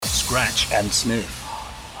scratch, and sniff.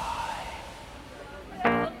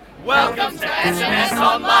 Welcome to SMS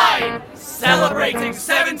Online, celebrating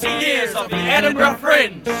 70 years of the Edinburgh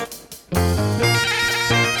Fringe.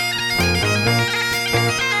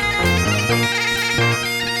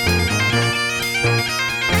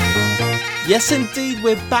 Yes, indeed,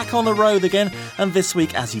 we're back on the road again, and this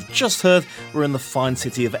week, as you've just heard, we're in the fine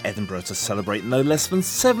city of Edinburgh to celebrate no less than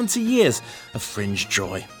 70 years of Fringe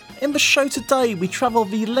joy. In the show today, we travel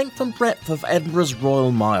the length and breadth of Edinburgh's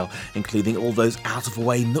Royal Mile, including all those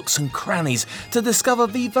out-of-the-way nooks and crannies, to discover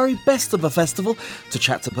the very best of the festival, to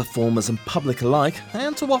chat to performers and public alike,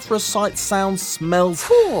 and to offer a sight, sounds, smells,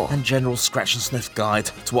 and general scratch and sniff guide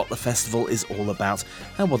to what the festival is all about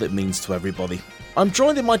and what it means to everybody. I'm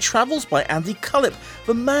joined in my travels by Andy Cullip,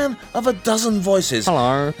 the man of a dozen voices.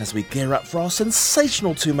 Hello. As we gear up for our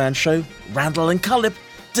sensational two-man show, Randall and Cullip,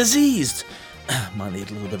 Diseased. Might need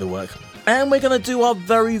a little bit of work. And we're going to do our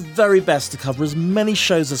very, very best to cover as many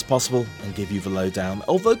shows as possible and give you the lowdown.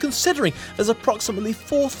 Although considering there's approximately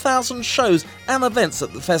 4,000 shows and events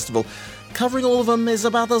at the festival, covering all of them is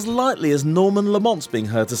about as lightly as Norman Lamont's being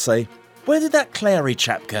heard to say, "Where did that Clary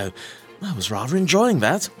chap go? I was rather enjoying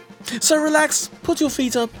that." So relax, put your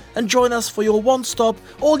feet up and join us for your one-stop,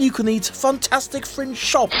 all-you-can-eat, fantastic Fringe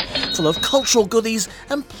shop full of cultural goodies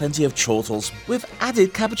and plenty of chortles with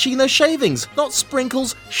added cappuccino shavings, not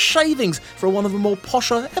sprinkles, shavings for one of the more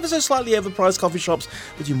posher, ever so slightly overpriced coffee shops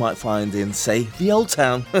that you might find in, say, the Old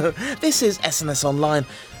Town. This is SNS Online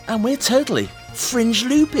and we're totally Fringe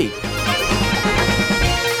loopy.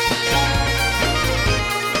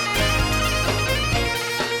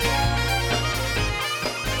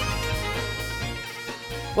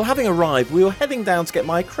 Well, having arrived, we were heading down to get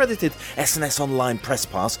my accredited SNS Online press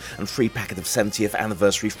pass and free packet of 70th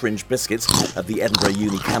anniversary Fringe biscuits at the Edinburgh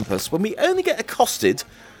Uni campus when we only get accosted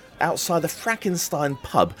outside the Frankenstein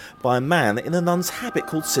pub by a man in a nun's habit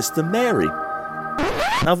called Sister Mary.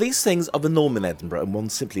 Now, these things are the norm in Edinburgh and one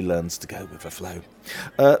simply learns to go with the flow.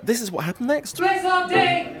 This is what happened next. Bless our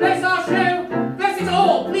day, bless our show, bless it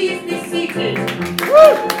all, please be seated.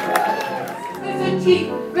 Woo! Bless a jeep,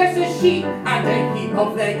 bless a sheep, and a heap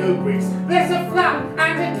of Lego bricks. Bless a flap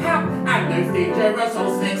and a cap, and those dangerous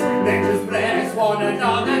old sticks. Let us bless one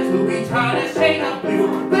another till we turn a shade of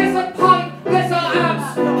blue. Bless a pipe, bless our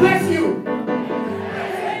abs, bless you.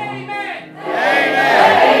 Amen. Amen.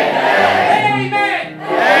 Amen.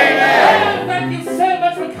 Amen. Thank you so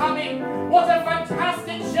much for coming. What a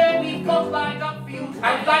fantastic show we've got lined up for you.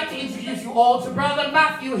 I'd like to introduce you all to Brother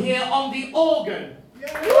Matthew here on the organ.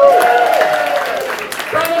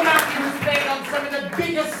 Brother Matthew has played on some of the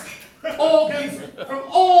biggest organs from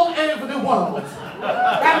all over the world.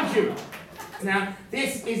 Thank you. Now,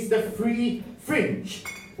 this is the free Fringe,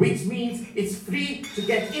 which means it's free to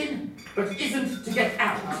get in, but isn't to get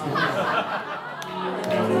out.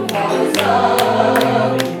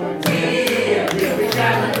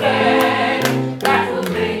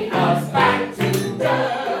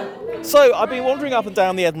 So, I've been wandering up and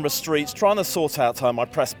down the Edinburgh streets trying to sort out my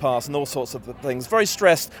press pass and all sorts of things, very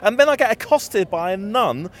stressed, and then I get accosted by a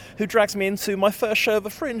nun who drags me into my first show of the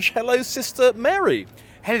Fringe. Hello, Sister Mary.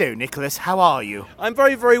 Hello, Nicholas. How are you? I'm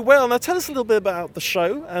very, very well. Now tell us a little bit about the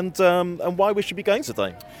show and why we should be going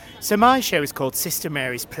today. So my show is called Sister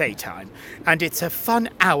Mary's Playtime, and it's a fun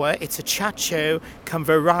hour. It's a chat show, come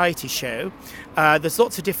variety show. There's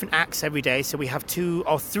lots of different acts every day, so we have 2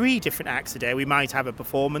 or 3 different acts a day. We might have a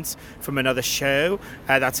performance from another show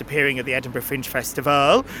that's appearing at the Edinburgh Fringe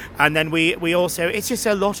Festival, and then we also, it's just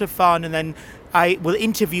a lot of fun, and then I will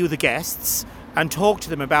interview the guests and talk to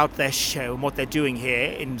them about their show and what they're doing here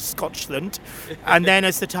in Scotland. And then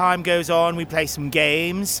as the time goes on, we play some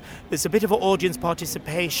games. There's a bit of audience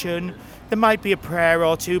participation. There might be a prayer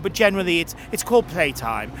or two, but generally it's called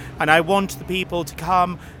Playtime. And I want the people to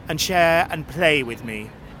come and share and play with me.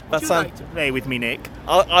 Would you like to play with me, Nick?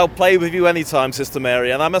 I'll play with you anytime, Sister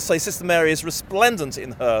Mary. And I must say, Sister Mary is resplendent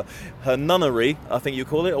in her nunnery, I think you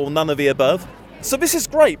call it, or none of the above. So this is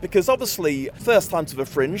great because obviously first time to the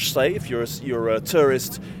Fringe, say if you're a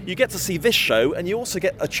tourist, you get to see this show and you also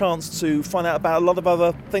get a chance to find out about a lot of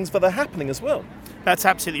other things that are happening as well. That's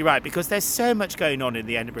absolutely right, because there's so much going on in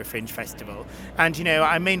the Edinburgh Fringe Festival. And, you know,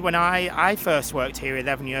 I mean, when I first worked here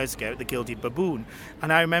 11 years ago at the Gilded Baboon,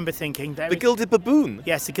 and I remember thinking... The Gilded Baboon?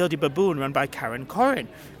 Yes, the Gilded Baboon, run by Karen Corrin.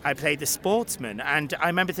 I played the sportsman, and I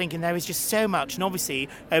remember thinking there is just so much, and obviously,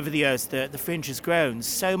 over the years, the Fringe has grown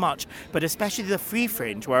so much, but especially the Free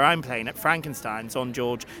Fringe, where I'm playing at Frankenstein's on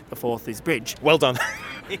George IV's Bridge. Well done.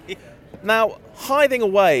 Now, hiding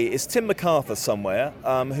away is Tim MacArthur somewhere,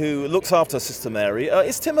 who looks after Sister Mary.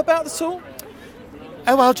 Is Tim about at all?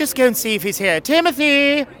 Oh, I'll just go and see if he's here.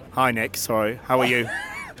 Timothy! Hi, Nick. Sorry. How are you?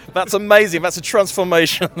 That's amazing. That's a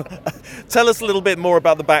transformation. Tell us a little bit more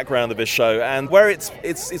about the background of this show and where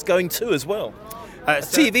it's going to as well.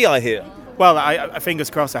 TV, I hear. Well, I fingers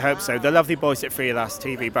crossed, I hope so. The lovely boys at Free Last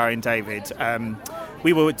TV, Barry and David,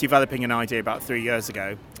 we were developing an idea about 3 years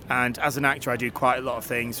ago. And as an actor, I do quite a lot of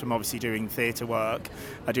things, from obviously doing theatre work.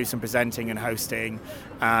 I do some presenting and hosting.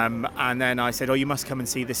 And then I said, you must come and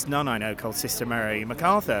see this nun I know called Sister Mary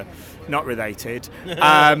MacArthur. Not related.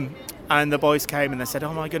 And the boys came and they said,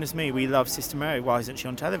 oh my goodness me, we love Sister Mary. Why isn't she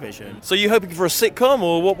on television? So you're hoping for a sitcom,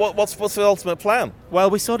 or what's the ultimate plan?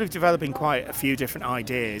 Well, we're sort of developing quite a few different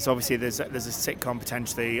ideas. Obviously, there's a sitcom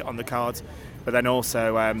potentially on the cards, but then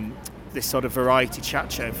also this sort of variety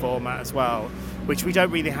chat show format as well, which we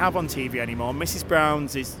don't really have on TV anymore. Mrs.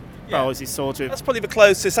 Brown's is sort of... That's probably the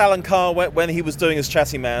closest Alan Carr when he was doing his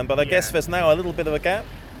Chatty Man, but I guess there's now a little bit of a gap.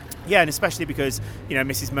 Yeah, and especially because,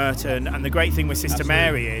 Mrs. Merton, and the great thing with Sister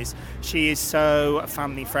Mary is she is so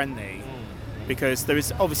family friendly, because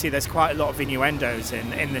there's quite a lot of innuendos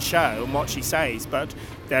in the show and what she says, but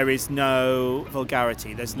there is no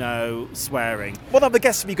vulgarity, there's no swearing. What other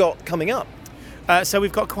guests have you got coming up? So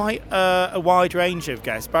we've got quite a wide range of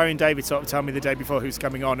guests. Barry and David sort of tell me the day before who's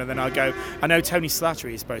coming on, and then I go, I know Tony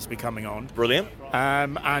Slattery is supposed to be coming on. Brilliant.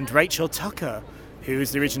 And Rachel Tucker,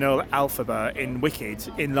 who's the original Elphaba in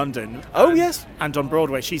Wicked in London. Oh, yes. And on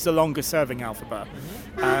Broadway. She's the longest serving Elphaba.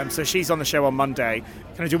 So she's on the show on Monday.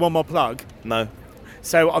 Can I do one more plug? No.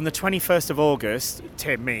 So on the 21st of August,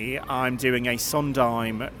 I'm doing a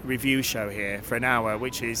Sondheim review show here for an hour,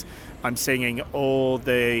 which is I'm singing all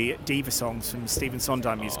the diva songs from Stephen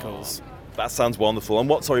Sondheim musicals. That sounds wonderful. And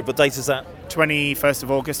the date is that? 21st of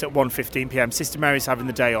August at 1:15 p.m. Sister Mary's having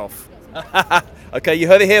the day off. Okay, you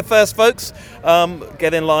heard it here first, folks.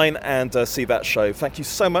 Get in line and see that show. Thank you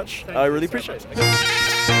so much. I really appreciate it.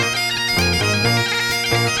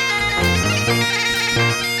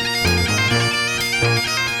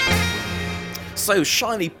 So,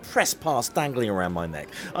 shiny press pass dangling around my neck,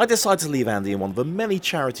 I decided to leave Andy in one of the many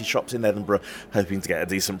charity shops in Edinburgh, hoping to get a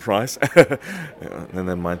decent price.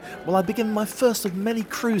 Never mind. Well, I begin my first of many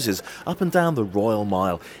cruises up and down the Royal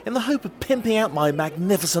Mile in the hope of pimping out my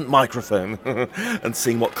magnificent microphone and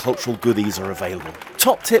seeing what cultural goodies are available.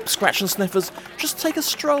 Top tip, scratch and sniffers, just take a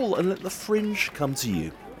stroll and let the fringe come to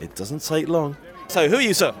you. It doesn't take long. So, who are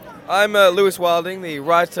you, sir? I'm Lewis Wilding, the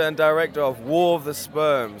writer and director of War of the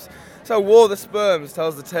Sperms. So War of the Sperms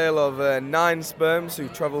tells the tale of 9 sperms who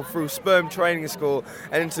travel through sperm training school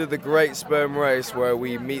and into the great sperm race where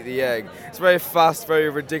we meet the egg. It's very fast, very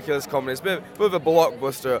ridiculous comedy. It's a bit of a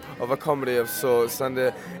blockbuster of a comedy of sorts, and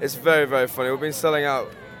it's very, very funny. We've been selling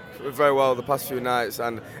out very well the past few nights,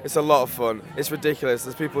 and it's a lot of fun. It's ridiculous.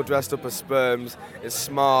 There's people dressed up as sperms. It's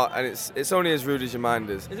smart, and it's only as rude as your mind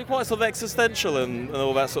is. Is it quite sort of existential and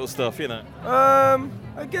all that sort of stuff,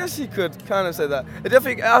 I guess you could kind of say that. It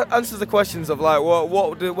definitely answers the questions of like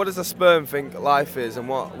what does a sperm think life is, and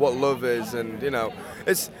what love is, and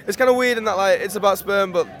it's kind of weird in that like it's about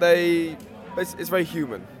sperm, but it's very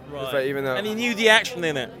human. Right. It's very, even though. Any nudie action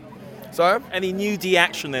in it? Sorry? Any nudie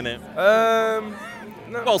action in it?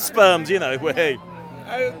 No. Well, sperms, hey.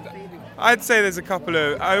 I'd say there's a couple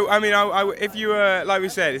of... if you were, like we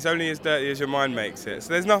said, it's only as dirty as your mind makes it. So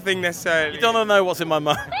there's nothing necessarily... You don't know what's in my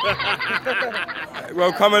mind.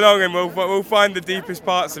 Well, come along and we'll find the deepest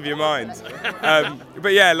parts of your mind.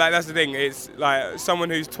 But yeah, like that's the thing. It's like someone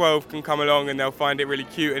who's 12 can come along and they'll find it really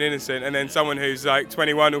cute and innocent, and then someone who's like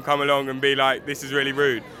 21 will come along and be like, this is really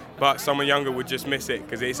rude. But someone younger would just miss it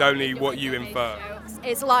because it's only what you infer.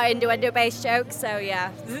 It's a lot of innuendo-based jokes, so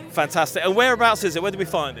yeah. Fantastic. And whereabouts is it? Where do we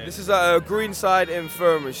find it? This is at Greenside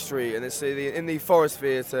Infirmary Street, and it's in the Forest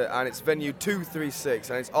Theatre, and it's venue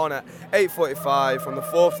 236, and it's on at 8:45 from the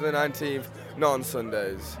 4th to the 19th, not on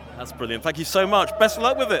Sundays. That's brilliant. Thank you so much. Best of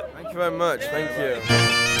luck with it. Thank you very much. Thank you.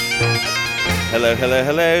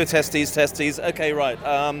 Hello. Testes. Okay, right.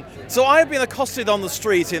 So I have been accosted on the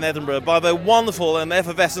street in Edinburgh by the wonderful and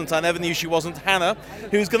effervescent, I never knew she wasn't, Hannah,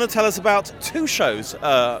 who's going to tell us about 2 shows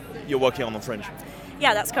you're working on Fringe.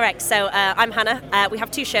 Yeah, that's correct. So I'm Hannah. We have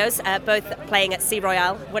 2 shows, both playing at Sea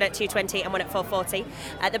Royale, one at 2:20 and one at 4:40.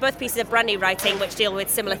 They're both pieces of brand new writing which deal with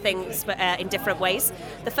similar things but in different ways.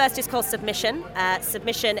 The first is called Submission.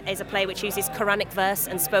 Submission is a play which uses Quranic verse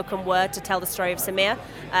and spoken word to tell the story of Samir,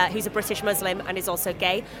 who's a British Muslim and is also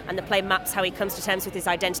gay, and the play maps how he comes to terms with his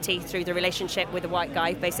identity through the relationship with a white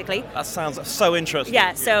guy, basically. That sounds so interesting.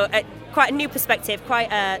 Yeah, so quite a new perspective,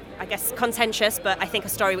 quite, I guess, contentious, but I think a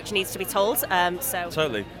story which needs to be told. So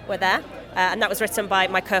totally. We're there. and that was written by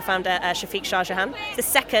my co-founder Shafiq Shah Jahan. The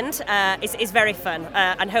second is very fun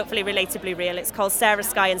and hopefully relatably real. It's called Sarah,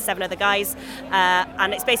 Sky and Seven Other Guys,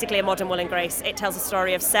 and it's basically a modern Will and Grace. It tells the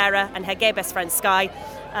story of Sarah and her gay best friend Sky,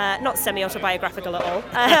 not semi-autobiographical at all,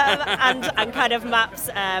 and kind of maps...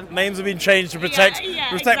 Names have been changed to protect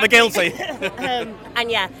the guilty.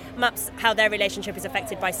 Maps how their relationship is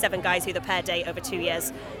affected by 7 guys who the pair date over 2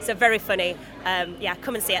 years. So very funny.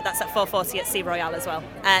 Come and see it. That's at 4:40 at Sea Royale as well.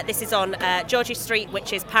 This is on Georgie Street,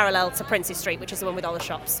 which is parallel to Princes Street, which is the one with all the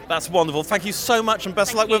shops. That's wonderful. Thank you so much, and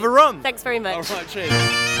best of luck with the run. Thanks very much. All right, cheers.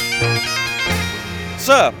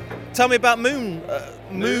 Sir, tell me about Moon.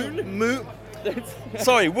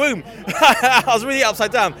 Sorry, Womb. I was really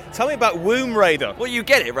upside down. Tell me about Womb Raider. Well, you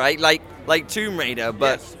get it, right? Like Tomb Raider,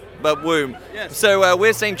 but... Yes. But Womb. Yes. So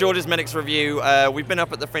we're St. George's Medics Review. We've been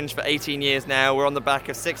up at the Fringe for 18 years now. We're on the back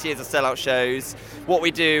of 6 years of sellout shows. What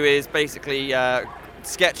we do is basically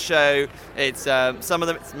sketch show. It's some of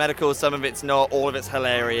them it's medical, some of it's not. All of it's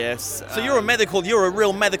hilarious. So you're a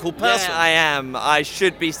real medical person. Yeah, I am. I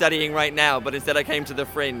should be studying right now, but instead I came to the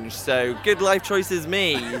Fringe. So good life choices,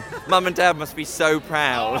 me. Mum and Dad must be so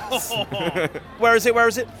proud. Where is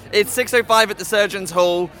it? It's 6:05 at the Surgeons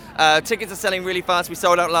Hall. Tickets are selling really fast. We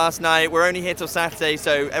sold out last night. We're only here till Saturday,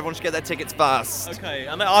 so everyone should get their tickets fast. Okay,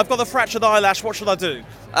 and I've got the fractured eyelash. What should I do?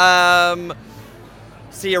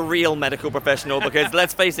 See a real medical professional, because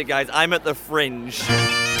let's face it, guys, I'm at the Fringe.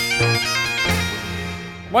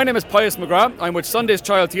 My name is Pius McGrath. I'm with Sunday's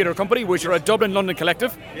Child Theatre Company, which are a Dublin-London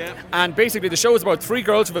collective. Yeah. And basically the show is about 3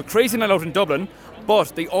 girls who have a crazy night out in Dublin,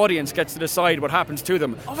 but the audience gets to decide what happens to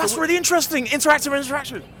them. Oh, that's really interesting. Interactive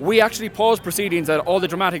interaction. We actually pause proceedings at all the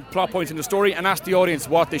dramatic plot points in the story and ask the audience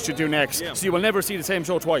what they should do next. Yeah. So you will never see the same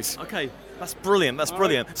show twice. Okay. That's brilliant.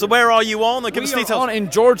 Right. So where are you on? Give us details. We are on in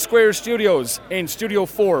George Square Studios in Studio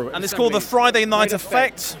 4. And it's called The Friday Night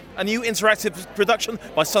Effect, a new interactive production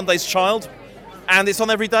by Sunday's Child. And it's on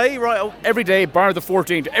every day, right? Every day, bar the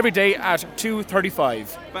 14th. Every day at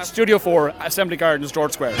 2:35. Studio 4, Assembly Gardens,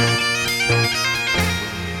 George Square.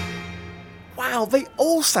 Wow, they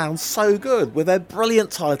all sound so good, with their brilliant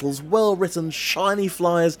titles, well-written, shiny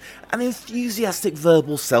flyers, and enthusiastic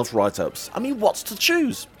verbal self-write-ups. I mean, what's to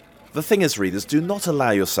choose? The thing is, readers, do not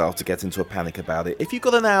allow yourself to get into a panic about it. If you've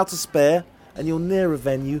got an hour to spare and you're near a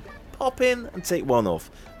venue, pop in and take one off.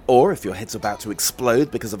 Or if your head's about to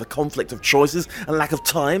explode because of a conflict of choices and lack of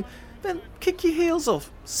time, then kick your heels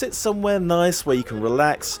off. Sit somewhere nice where you can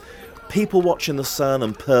relax, people watch in the sun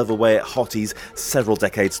and perv away at hotties several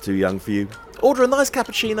decades too young for you. Order a nice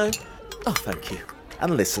cappuccino, oh thank you,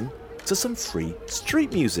 and listen to some free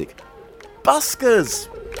street music. Buskers!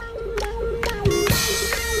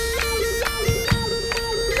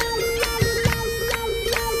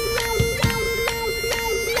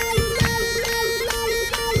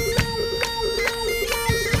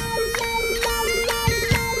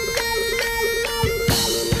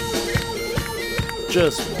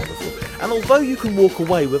 Just wonderful. And although you can walk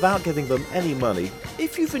away without giving them any money,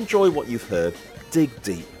 if you've enjoyed what you've heard, dig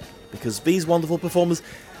deep, because these wonderful performers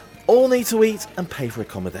all need to eat and pay for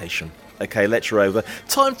accommodation. Okay, lecture over.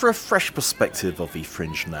 Time for a fresh perspective of the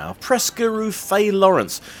Fringe now. Press guru Faye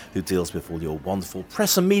Lawrence, who deals with all your wonderful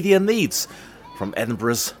press and media needs from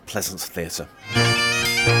Edinburgh's Pleasance Theatre.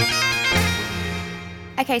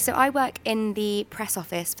 Okay, so I work in the press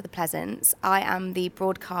office for the Pleasance. I am the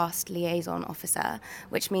broadcast liaison officer,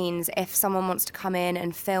 which means if someone wants to come in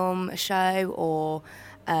and film a show or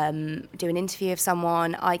do an interview of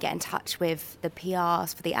someone, I get in touch with the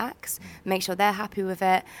PRs for the acts, make sure they're happy with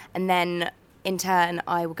it, and then in turn,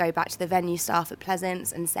 I will go back to the venue staff at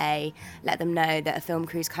Pleasance and let them know that a film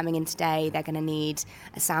crew's coming in today. They're going to need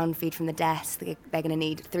a sound feed from the desk. They're going to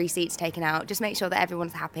need 3 seats taken out. Just make sure that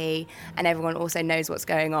everyone's happy and everyone also knows what's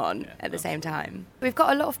going on at the same time. We've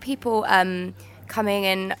got a lot of people coming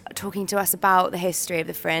and talking to us about the history of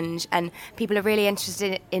the Fringe, and people are really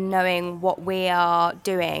interested in knowing what we are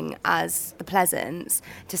doing as the Pleasance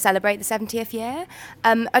to celebrate the 70th year.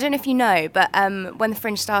 I don't know if you know, but when the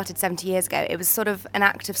Fringe started 70 years ago, it was sort of an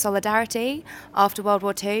act of solidarity after World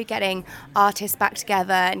War II, getting artists back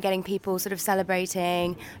together and getting people sort of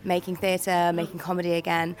celebrating, making theatre, making comedy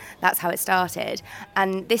again. That's how it started.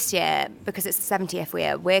 And this year, because it's the 70th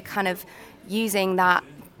year, we're kind of using that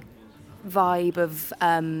vibe of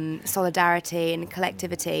solidarity and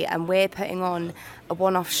collectivity, and we're putting on a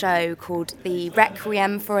one-off show called the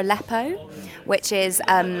Requiem for Aleppo, which is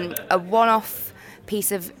a one-off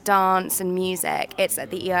piece of dance and music. It's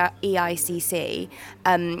at the EICC,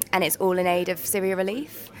 and it's all in aid of Syria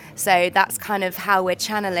relief. So that's kind of how we're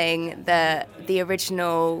channeling the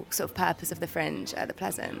original sort of purpose of the Fringe at the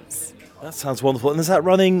Pleasance. That sounds wonderful. And is that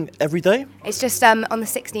running every day? It's just on the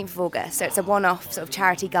 16th of August, so it's a one-off sort of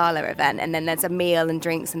charity gala event, and then there's a meal and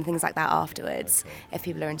drinks and things like that afterwards, if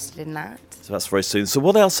people are interested in that. So that's very soon. So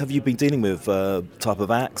what else have you been dealing with, type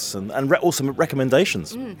of acts and also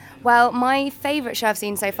recommendations? Well, my favourite show I've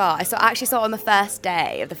seen so far, I actually saw it on the first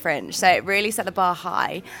day of the Fringe, so it really set the bar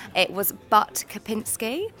high. It was Butt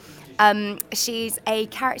Kopinski. She's a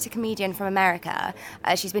character comedian from America.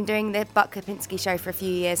 She's been doing the Butt Kopinski show for a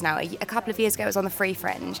few years now. A couple of years ago it was on the Free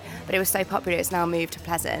Fringe, but it was so popular it's now moved to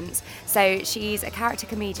Pleasance. So she's a character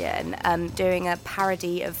comedian doing a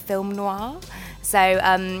parody of film noir. So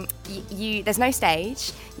there's no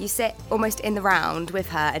stage. You sit almost in the round with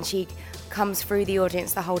her, and she comes through the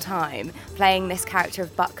audience the whole time, playing this character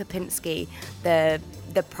of Butt Kopinski, the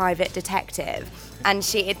private detective. And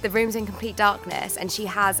the room's in complete darkness, and she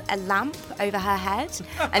has a lamp over her head,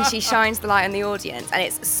 and she shines the light on the audience, and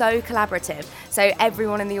it's so collaborative. So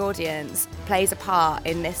everyone in the audience plays a part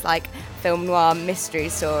in this like film noir mystery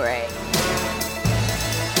story.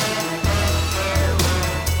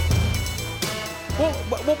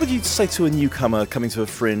 What would you say to a newcomer coming to a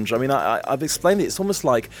Fringe? I mean, I've explained it. It's almost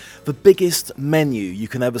like the biggest menu you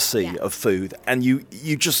can ever see of food, and you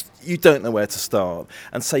don't know where to start.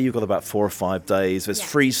 And say you've got about 4 or 5 days. There's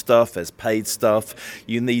free stuff, there's paid stuff.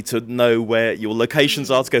 You need to know where your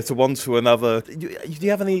locations are to go to one to another. Do you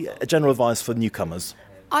have any general advice for newcomers?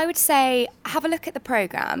 I would say have a look at the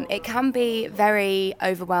programme. It can be very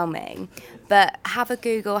overwhelming, but have a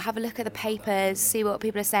Google, have a look at the papers, see what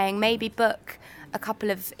people are saying, maybe book a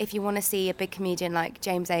couple of, if you want to see a big comedian like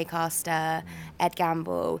James Acaster, Ed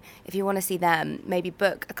Gamble, if you want to see them, maybe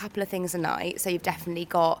book a couple of things a night, so you've definitely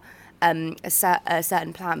got a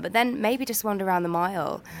certain plan, but then maybe just wander around the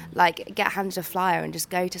mile, like get handed a flyer and just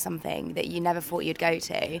go to something that you never thought you'd go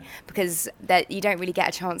to, because you don't really get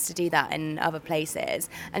a chance to do that in other places,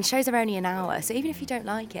 and shows are only an hour, so even if you don't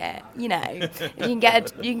like it, you can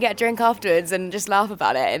get a drink afterwards and just laugh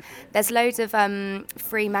about it. There's loads of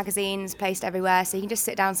free magazines placed everywhere, so you can just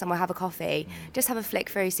sit down somewhere, have a coffee, just have a flick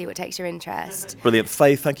through, see what takes your interest. Brilliant.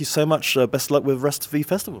 Faith, thank you so much. Best of luck with the rest of the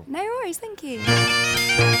festival. No worries, thank you.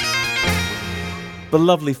 The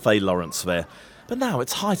lovely Faye Lawrence there. But now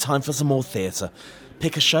it's high time for some more theatre.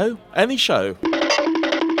 Pick a show, any show.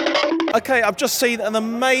 Okay, I've just seen an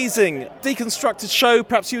amazing deconstructed show,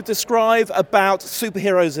 perhaps you would describe, about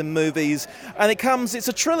superheroes in movies. And it's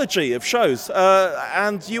a trilogy of shows.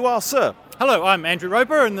 And you are, sir. Hello, I'm Andrew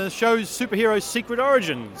Roper, and the show's Superheroes Secret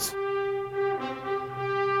Origins.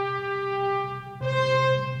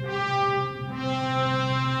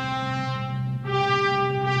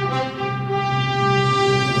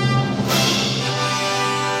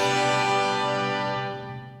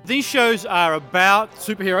 These shows are about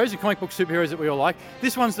superheroes, the comic book superheroes that we all like.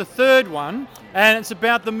 This one's the third one, and it's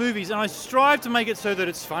about the movies. And I strive to make it so that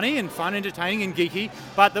it's funny and fun, entertaining and geeky,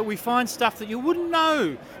 but that we find stuff that you wouldn't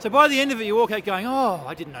know. So by the end of it, you walk out going, oh,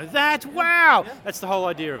 I didn't know that. Wow! That's the whole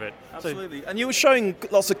idea of it. Absolutely. And you were showing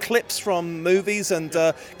lots of clips from movies and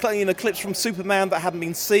clips from Superman that hadn't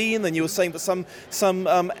been seen, and you were saying that some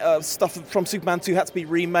stuff from Superman 2 had to be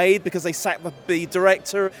remade because they sacked the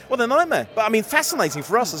director. What a nightmare. But I mean, fascinating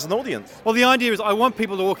for us as an audience. Well, the idea is I want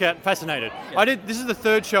people to walk out fascinated. Yeah. This is the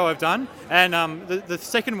third show I've done, and the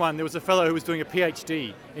second one, there was a fellow who was doing a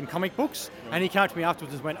PhD in comic books, and he came to me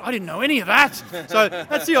afterwards and went, I didn't know any of that. So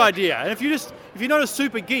that's the idea. And if you're not a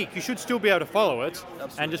super geek, you should still be able to follow it.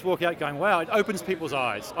 Absolutely. And just walk out going, wow, it opens people's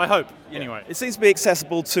eyes. I hope, anyway. It seems to be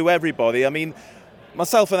accessible to everybody. I mean,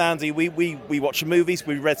 myself and Andy, we watch the movies,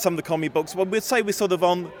 we read some of the comic books. Well, we'd say we're sort of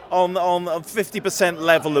on a 50%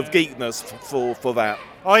 level of geekness for that.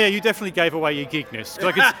 Oh yeah, you definitely gave away your geekness.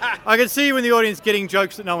 I could see you in the audience getting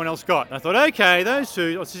jokes that no one else got. And I thought, okay, those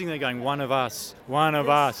two, I was sitting there going, one of us. And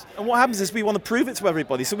what happens is we want to prove it to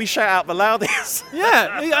everybody, so we shout out the loudest.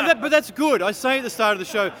 Yeah, but that's good. I say at the start of the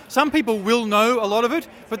show, some people will know a lot of it,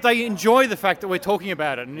 but they enjoy the fact that we're talking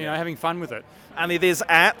about it and having fun with it. And it's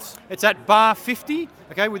at Bar 50,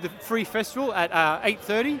 okay, with the free festival at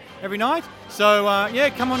 8:30 every night. So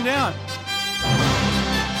come on down.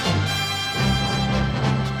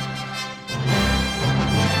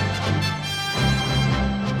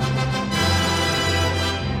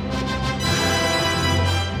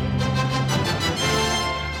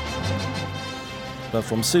 But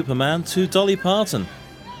from Superman to Dolly Parton.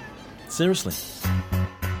 Seriously.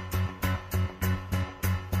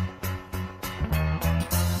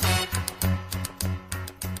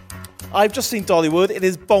 I've just seen Dollywood. It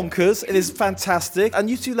is bonkers. It is fantastic. And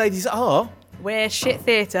you two ladies are? We're Shit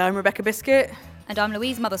Theatre. I'm Rebecca Biscuit. And I'm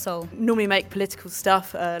Louise Mothersole. Normally make political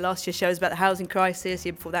stuff. Last year's show was about the housing crisis. The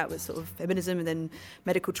year before that was sort of feminism and then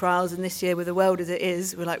medical trials. And this year, with the world as it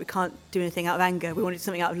is, we're like, we can't do anything out of anger. We want to do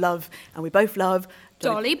something out of love. And we both love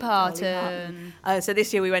Dolly Parton. So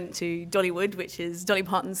this year we went to Dollywood, which is Dolly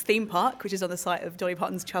Parton's theme park, which is on the site of Dolly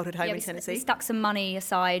Parton's childhood home in Tennessee. We stuck some money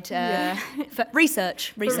aside for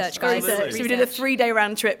research, guys. So we did a 3-day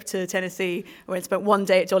round trip to Tennessee, where we spent 1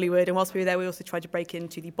 day at Dollywood, and whilst we were there, we also tried to break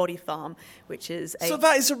into the Body Farm, which is So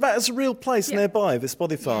that is a real place nearby, this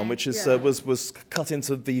Body Farm, which is was cut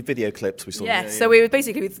into the video clips we saw. So we were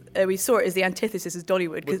basically we saw it as the antithesis of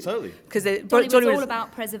Dollywood. Totally. Because Dollywood's all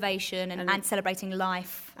about preservation and celebrating life.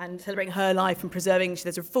 And celebrating her life and preserving.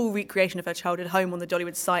 There's a full recreation of her childhood home on the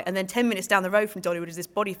Dollywood site. And then 10 minutes down the road from Dollywood is this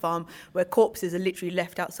Body Farm where corpses are literally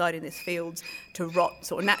left outside in this field to rot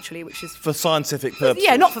sort of naturally, which is... For scientific purposes.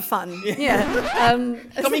 Yeah, not for fun. Yeah. I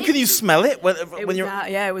mean, can you smell it when you're...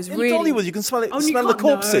 it was in really... Dollywood, you can smell it. Smell the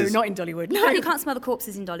corpses. No, not in Dollywood. No, you can't smell the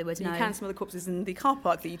corpses in Dollywood, no. You can smell the corpses in the car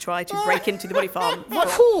park that you try to break into the Body Farm.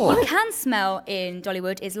 What you can smell in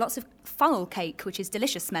Dollywood is lots of funnel cake, which is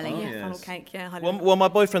delicious smelling. Funnel cake, yeah. Well, my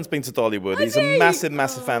boyfriend's been to Dollywood. He's a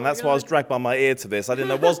massive fan. That's why I was dragged by my ear to this. I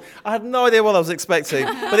had no idea what I was expecting,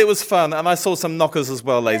 but it was fun. And I saw some knockers as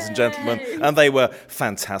well, ladies and gentlemen, and they were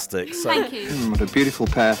fantastic. So, thank you. What a beautiful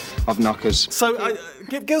pair of knockers. So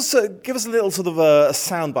give us a little sort of a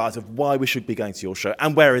soundbite of why we should be going to your show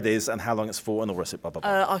and where it is and how long it's for and all the rest of it. Blah, blah,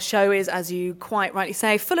 blah. Our show is, as you quite rightly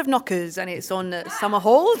say, full of knockers, and it's on Summer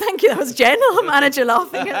Hall. Thank you. That was Jen, our manager,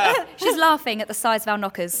 laughing at She's laughing at the size of our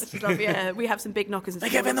knockers. Yeah, we have some big knockers. They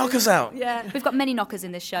get their knockers out. Yeah. We've got many knockers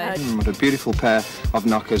in this show. What a beautiful pair of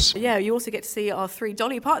knockers. Yeah, you also get to see our 3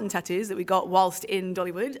 Dolly Parton tattoos that we got whilst in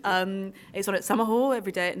Dollywood. It's on at Summer Hall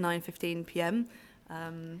every day at 9:15 p.m.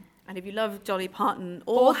 And if you love Dolly Parton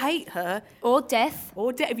or hate her... Or death.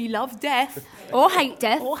 If you love death... Or hate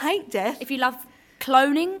death. If you love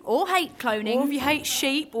cloning or hate cloning... Or if you hate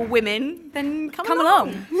sheep or women, then come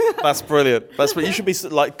along. That's brilliant. You should be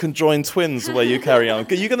like conjoined twins the way you carry on.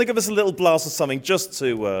 Are you going to give us a little blast of something just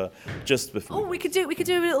before? Oh, we could do a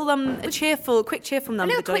little quick cheerful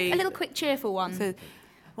number. A little quick cheerful one. So,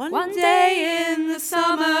 one day in the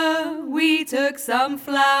summer, we took some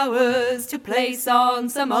flowers to place on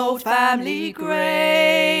some old family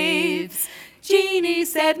graves. Jeannie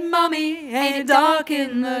said, Mummy, ain't it dark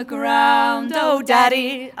in the ground? Oh,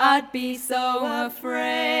 Daddy, I'd be so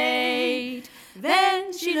afraid.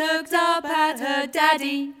 Then she looked up at her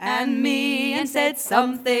daddy and me and said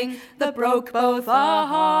something that broke both our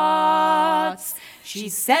hearts. She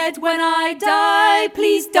said, when I die,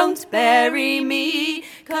 please don't bury me,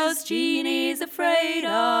 'cause Jeannie's afraid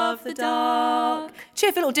of the dark.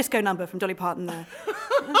 Cheerful little disco number from Dolly Parton there.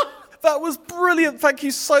 That was brilliant. Thank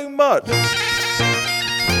you so much.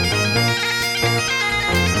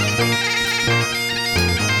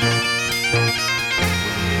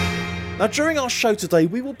 Now, during our show today,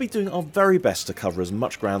 we will be doing our very best to cover as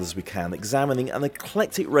much ground as we can, examining an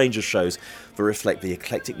eclectic range of shows that reflect the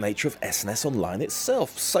eclectic nature of SNS Online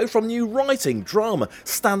itself. So from new writing, drama,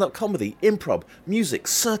 stand-up comedy, improv, music,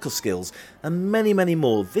 circle skills, and many, many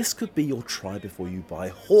more, this could be your try before you buy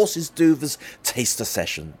Horses Dover's taster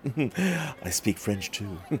session. I speak French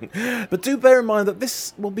too. But do bear in mind that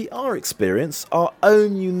this will be our experience, our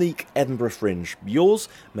own unique Edinburgh Fringe. Yours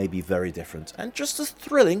may be very different, and just as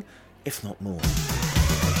thrilling, if not more.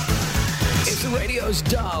 If the radio's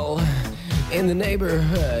dull in the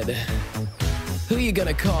neighborhood, who you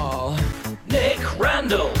gonna call? Nick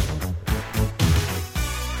Randall.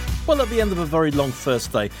 Well, at the end of a very long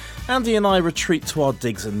first day, Andy and I retreat to our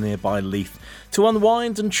digs in nearby Leith to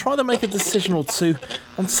unwind and try to make a decision or two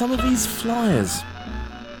on some of these flyers.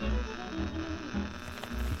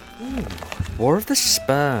 Ooh, War of the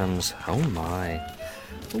Sperms. Oh my.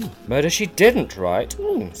 Ooh, Murder She Didn't Write.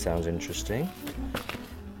 Sounds interesting.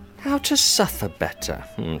 How to Suffer Better.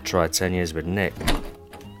 Try 10 years with Nick.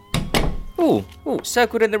 Ooh,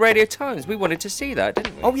 circled in the Radio Times. We wanted to see that,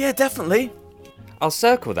 didn't we? Oh yeah, definitely. I'll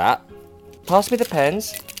circle that. Pass me the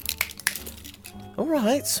pens. All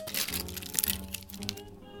right.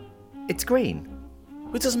 It's green.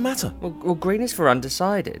 It doesn't matter. Well, green is for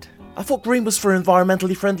undecided. I thought green was for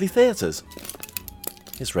environmentally friendly theatres.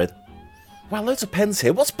 It's red. Wow, loads of pens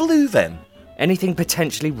here. What's blue then? Anything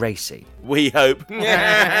potentially racy. We hope.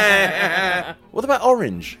 What about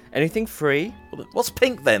orange? Anything free. What's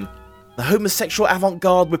pink then? The homosexual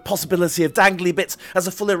avant-garde with possibility of dangly bits as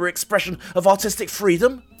a fuller expression of artistic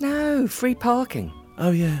freedom? No, free parking.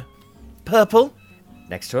 Oh yeah. Purple?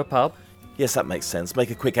 Next to a pub. Yes, that makes sense.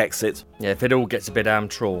 Make a quick exit. Yeah, if it all gets a bit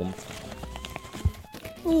Amtron.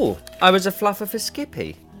 Ooh, I was a fluffer for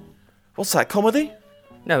Skippy. What's that, comedy?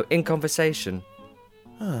 No, In Conversation.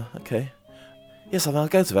 Ah, okay. Yes, I'll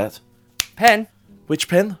go to that. Pen. Which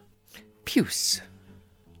pen? Puce.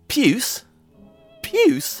 Puce?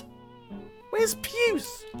 Puce? Where's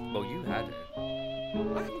Puce? Well, you had it.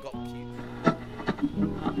 I haven't got Puce.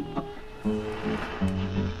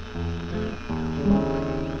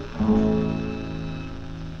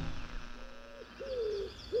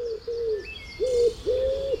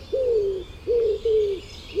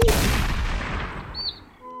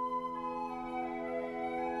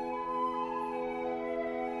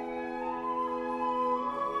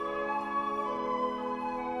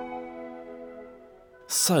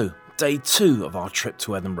 So, day 2 of our trip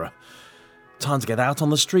to Edinburgh. Time to get out on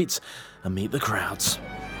the streets and meet the crowds.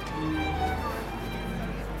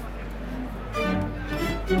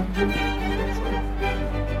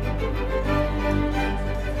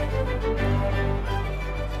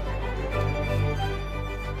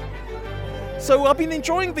 So I've been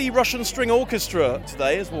enjoying the Russian String Orchestra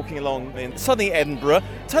today as walking along in sunny Edinburgh.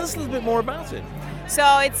 Tell us a little bit more about it.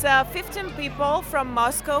 So it's 15 people from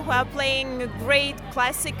Moscow who are playing great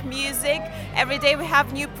classic music. Every day we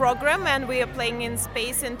have new program and we are playing in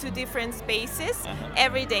space in 2 different spaces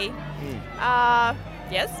every day.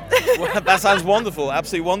 Yes. Well, that sounds wonderful,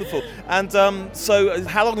 absolutely wonderful. And so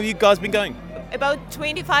how long have you guys been going? About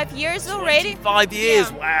 25 years already. 5 years,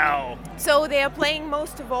 Yeah. wow. So they are playing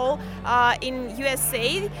most of all in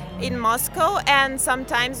USA, in Moscow, and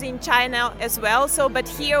sometimes in China as well. So, but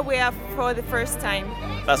here we are for the first time.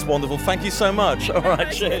 That's wonderful. Thank you so much. All right,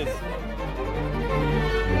 cheers.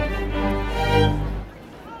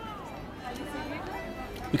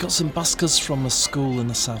 We got some buskers from a school in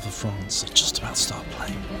the south of France that just about to start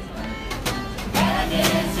playing.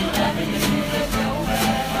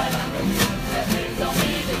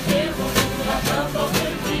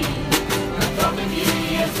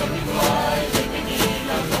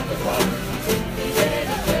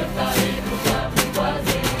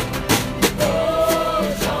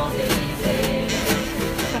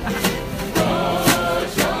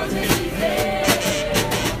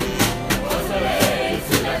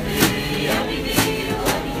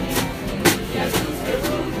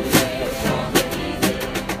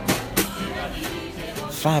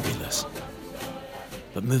 Fabulous.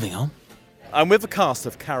 But moving on. I'm with the cast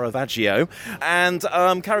of Caravaggio, and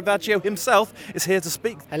Caravaggio himself is here to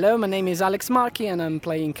speak. Hello, my name is Alex Marchi, and I'm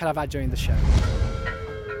playing Caravaggio in the show.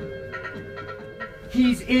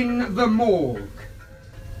 He's in the morgue.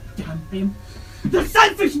 Damn him. The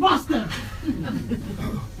selfish bastard!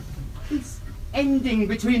 This ending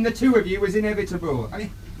between the two of you was inevitable. I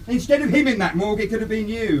mean, instead of him in that morgue, it could have been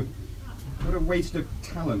you. What a waste of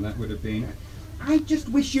talent that would have been. I just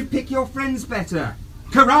wish you'd pick your friends better.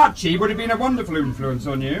 Karachi would have been a wonderful influence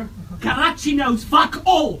on you. Karachi knows fuck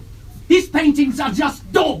all. His paintings are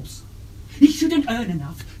just daubs. He shouldn't earn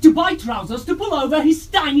enough to buy trousers to pull over his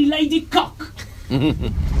tiny lady cock.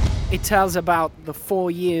 It tells about the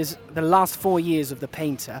last 4 years of the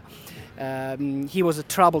painter. He was a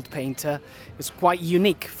troubled painter. He was quite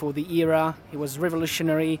unique for the era. He was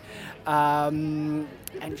revolutionary and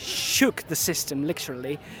shook the system,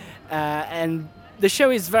 literally. And the show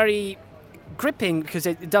is very gripping because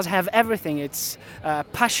it does have everything. It's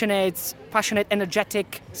passionate,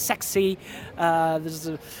 energetic, sexy. There's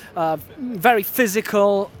very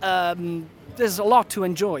physical. There's a lot to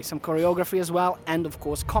enjoy. Some choreography as well, and of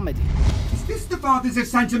course comedy. Is this the Fathers of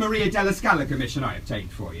Santa Maria della Scala commission I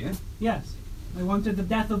obtained for you? Yes, I wanted the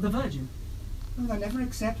death of the Virgin. Well, they'll never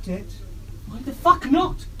accept it. Why the fuck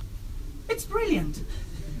not? It's brilliant.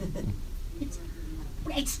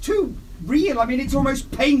 It's too real. I mean, it's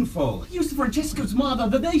almost painful. I used Francesco's mother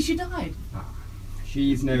the day she died.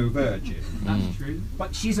 She's no virgin. That's true.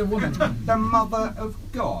 But she's a woman. The mother of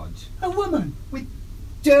God. A woman. With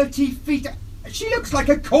dirty feet. She looks like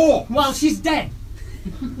a corpse. Well, she's dead.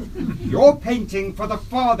 You're painting for the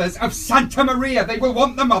Fathers of Santa Maria. They will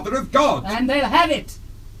want the Mother of God. And they'll have it.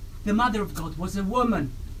 The Mother of God was a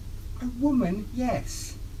woman. A woman,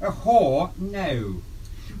 yes. A whore, no.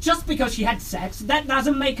 Just because she had sex, that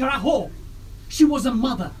doesn't make her a whore. She was a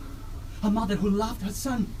mother. A mother who loved her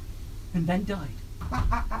son and then died.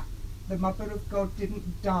 The Mother of God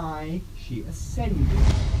didn't die. She ascended.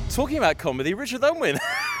 Talking about comedy, Richard Unwin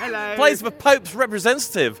Hello. plays the Pope's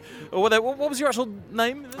representative. Or whatever. What was your actual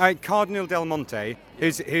name? Cardinal Del Monte,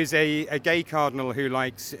 who's a gay cardinal who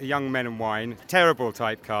likes young men and wine. Terrible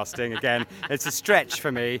typecasting, again. It's a stretch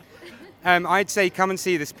for me. I'd say come and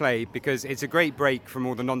see this play because it's a great break from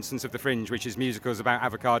all the nonsense of the Fringe, which is musicals about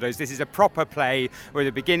avocados. This is a proper play with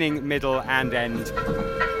a beginning, middle and end.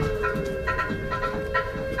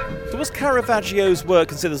 So was Caravaggio's work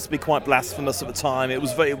considered to be quite blasphemous at the time? It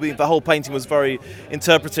was the whole painting was very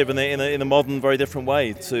interpretive in a modern, very different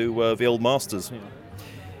way to the old masters.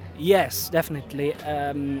 Yes, definitely.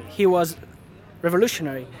 He was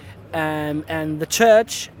revolutionary, and the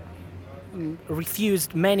church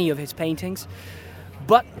refused many of his paintings,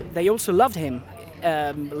 but they also loved him.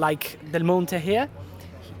 Like Del Monte here,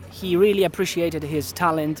 he really appreciated his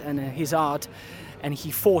talent and his art, and he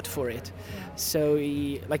fought for it. So,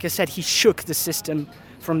 like I said, he shook the system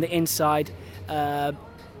from the inside,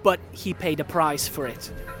 but he paid a price for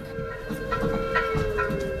it.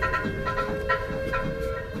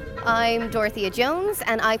 I'm Dorothea Jones,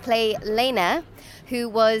 and I play Lena, who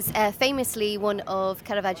was famously one of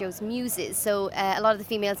Caravaggio's muses. So a lot of the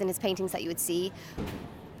females in his paintings that you would see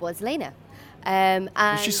was Lena. And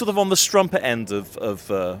She's sort of on the strumpet end of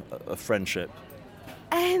friendship.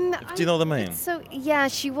 Do you know what I mean? So yeah,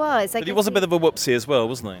 she was. But he was a bit of a whoopsie as well,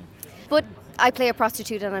 wasn't he? But I play a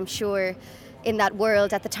prostitute, and I'm sure in that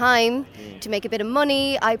world at the time, to make a bit of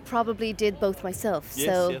money, I probably did both myself.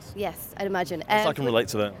 Yes, I'd imagine. I can relate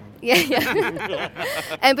to that. Yeah.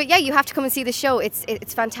 But yeah, you have to come and see the show.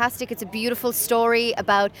 It's fantastic. It's a beautiful story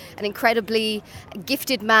about an incredibly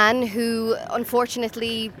gifted man who,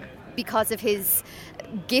 unfortunately, because of his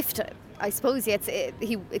gift, I suppose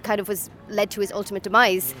he kind of was led to his ultimate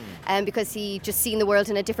demise, because he just seen the world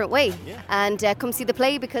in a different way. And come see the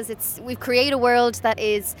play, because we've created a world that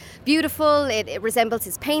is beautiful. It resembles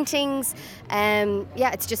his paintings.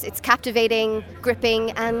 It's captivating,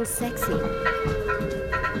 gripping, and sexy.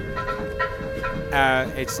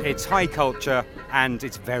 It's high culture and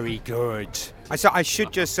it's very good. So I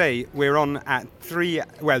should just say we're on at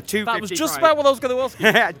 2:55. That was just about what I was going to ask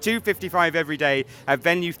you. 2:55 every day at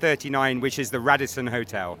venue 39, which is the Radisson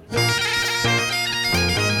Hotel.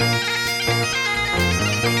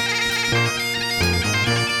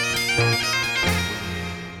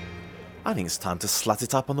 I think it's time to slut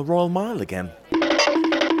it up on the Royal Mile again.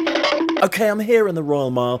 Okay, I'm here in the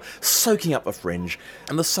Royal Mile, soaking up the fringe,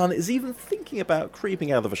 and the sun is even thinking about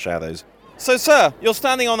creeping out of the shadows. So, sir, you're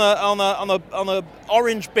standing on a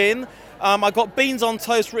orange bin. I've got beans on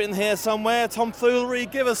toast written here somewhere. Tomfoolery,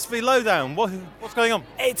 give us the lowdown. What's going on?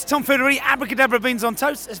 It's Tomfoolery, Abracadabra Beans on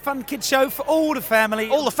Toast. It's a fun kids show for all the family.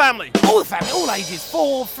 All the family? All the family, all ages.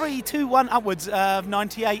 4, 3, 2, 1, upwards of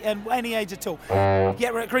 98 and any age at all. Yeah,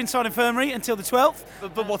 we're at Greenside Infirmary until the 12th.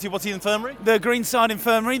 But what's the infirmary? The Greenside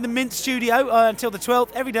Infirmary, the Mint Studio, until the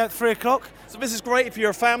 12th, every day at 3 o'clock. So this is great if you're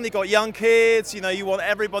a family, got young kids, you want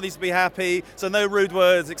everybody to be happy, so no rude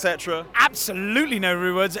words, etc. Absolutely no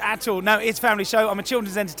rude words at all. No, it's a family show. I'm a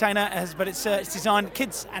children's entertainer, but it's designed,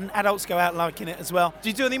 kids and adults go out liking it as well. Do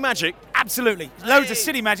you do any magic? Absolutely. Loads of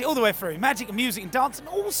silly magic all the way through. Magic and music and dance and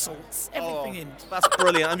all sorts. Everything in. That's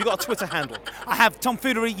brilliant. And you've got a Twitter handle? I have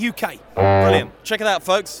Tomfoolery UK. Brilliant. Check it out,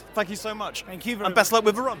 folks. Thank you so much. Thank you very much. And best luck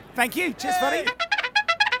with the run. Thank you. Cheers, buddy.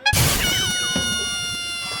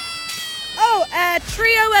 A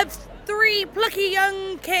trio of 3 plucky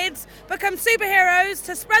young kids become superheroes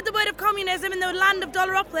to spread the word of communism in the land of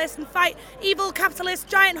Dollaropolis and fight evil capitalist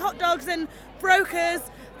giant hot dogs and brokers.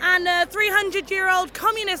 And a 300-year-old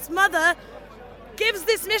communist mother gives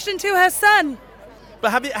this mission to her son.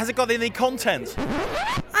 But has it got any content?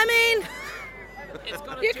 I mean,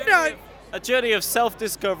 you know. A journey of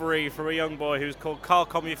self-discovery for a young boy who's called Carl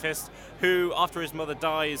Communist, who, after his mother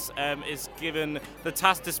dies, is given the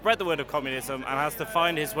task to spread the word of communism and has to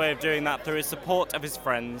find his way of doing that through his support of his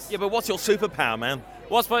friends. Yeah, but what's your superpower, man?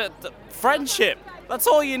 What's friendship? That's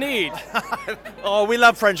all you need. Oh, we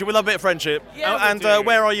love friendship. We love a bit of friendship. Yeah, and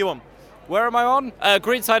where are you on? Where am I on?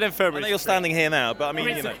 Greenside Infirmary. I know you're standing here now, but I mean,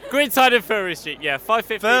 Greenside Infirmary Street, yeah,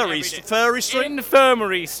 5:50. Furry Street?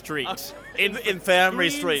 Infirmary Street. Infirmary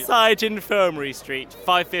Street. Greenside Infirmary Street,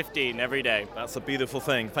 5:15 every day. That's a beautiful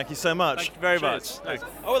thing. Thank you so much. Thank you very much. Thanks.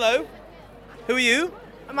 Oh, hello. Who are you?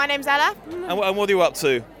 My name's Ella. And what are you up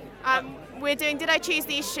to? We're doing Did I Choose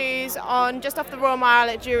These Shoes on just off the Royal Mile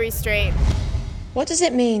at Drury Street. What does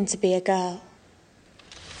it mean to be a girl?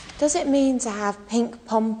 Does it mean to have pink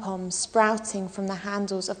pom-poms sprouting from the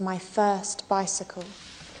handles of my first bicycle,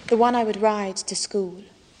 the one I would ride to school?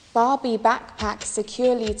 Barbie backpack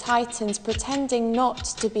securely tightened, pretending not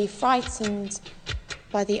to be frightened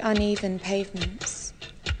by the uneven pavements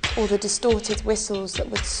or the distorted whistles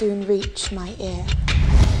that would soon reach my ear.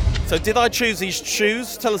 So did I choose these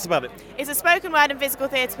shoes? Tell us about it. It's a spoken word and physical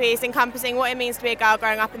theatre piece encompassing what it means to be a girl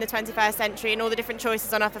growing up in the 21st century and all the different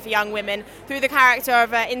choices on offer for young women through the character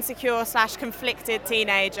of an insecure/conflicted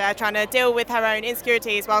teenager trying to deal with her own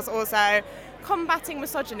insecurities whilst also Combating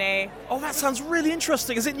Misogyny. Oh, that sounds really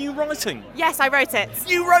interesting. Is it new writing? Yes, I wrote it.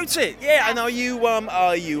 You wrote it? Yeah. And are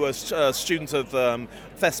you a student of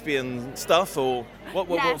thespian stuff or what?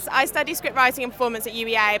 Yes, I study script writing and performance at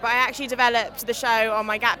UEA, but I actually developed the show on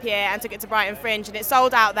my gap year and took it to Brighton Fringe, and it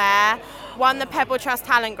sold out there, won the Pebble Trust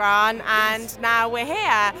Talent Grant, and now we're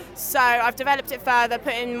here. So I've developed it further,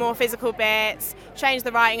 put in more physical bits, changed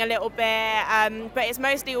the writing a little bit, but it's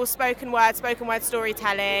mostly all spoken word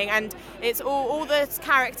storytelling, and it's all the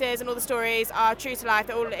characters and all the stories are true to life.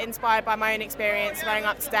 They're all inspired by my own experience growing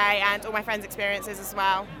up today and all my friends' experiences as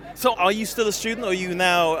well. So are you still a student, or are you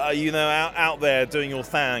now out there doing your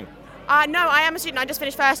thing? No, I am a student. I just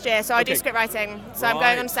finished first year, so I do script writing. So I'm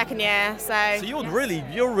going on second year. So you're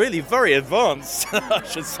really very advanced, I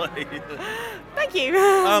should say. Thank you.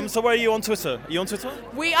 So where are you on Twitter? Are you on Twitter?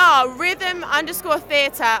 We are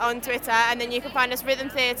Rhythm_Theatre on Twitter, and then you can find us Rhythm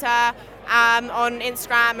Theatre on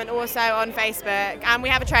Instagram and also on Facebook. And we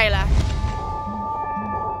have a trailer.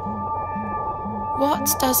 What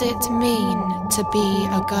does it mean to be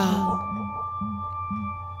a girl?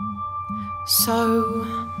 So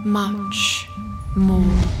much more.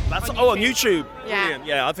 That's on YouTube. Yeah. Brilliant.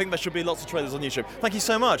 Yeah, I think there should be lots of trailers on YouTube. Thank you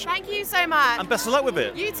so much. Thank you so much. And best of luck with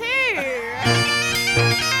it. You too.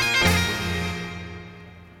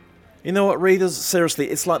 You know what, readers? Seriously,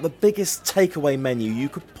 it's like the biggest takeaway menu you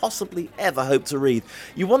could possibly ever hope to read.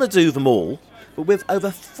 You want to do them all, but with over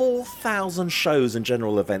 4,000 shows and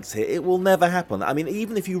general events here, it will never happen. I mean,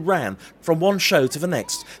 even if you ran from one show to the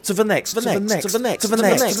next, to the next, to the next, to the next, to the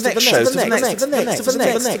next, to the next show, to the next, to the next, to the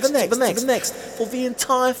next, to the next, to the next, for the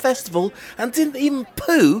entire festival, and didn't even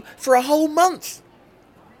poo for a whole month.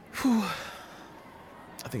 Whew.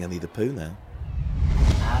 I think I need a poo now.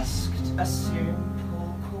 Asked a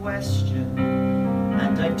simple question,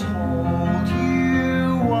 and I told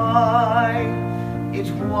you why. It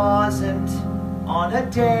wasn't on a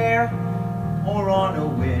dare or on a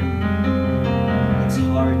whim. It's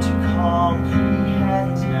hard to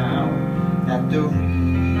comprehend now that the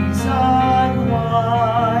reason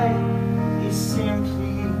why is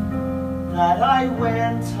simply that I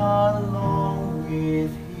went along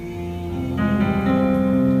with him.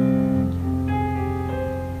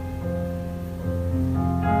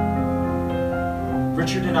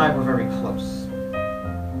 Richard and I were very close.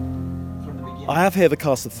 I have here the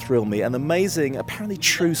cast of Thrill Me, an amazing, apparently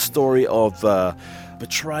true story of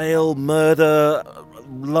betrayal, murder,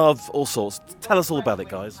 love, all sorts. Tell us all about it,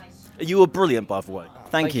 guys. You were brilliant, by the way.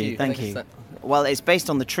 Thank you. Well, it's based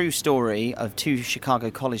on the true story of two Chicago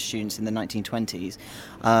college students in the 1920s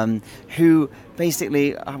who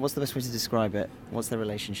basically, what's the best way to describe it? What's their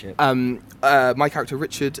relationship? My character,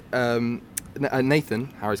 Richard, Nathan,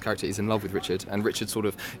 Harry's character, is in love with Richard, and Richard sort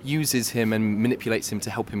of uses him and manipulates him to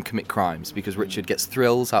help him commit crimes, because Richard gets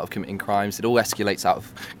thrills out of committing crimes. It all escalates out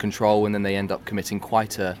of control, and then they end up committing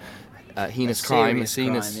quite a heinous crime.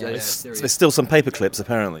 There's still some paper clips,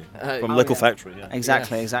 apparently, from Lickle Factory. Yeah.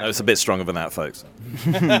 Exactly. No, it's a bit stronger than that, folks.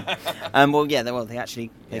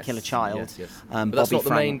 They kill a child. Yes. But that's Bobby not the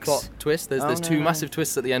main Franks. plot twist. There's two massive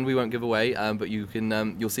twists at the end we won't give away, but you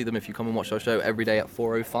can you'll see them if you come and watch our show every day at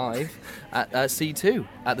 4:05 at C2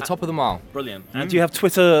 at the top of the mile. Brilliant. And do you have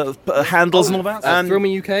Twitter handles and all that? Thrill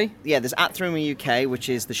Me UK? Yeah, there's at Thrill Me UK, which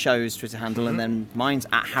is the show's Twitter handle, and then mine's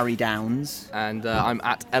at Harry Downs. And I'm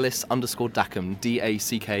at Ellis_Dacombe, DACKOMBE.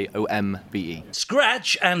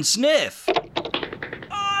 Scratch and Sniff.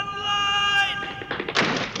 Online!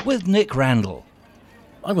 With Nick Randall.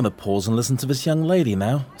 I'm going to pause and listen to this young lady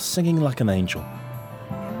now, singing like an angel.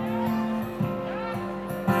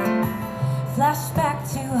 Flashback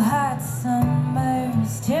to hot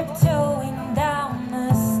summers, tiptoeing down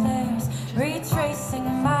the stairs, retracing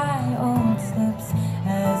my old steps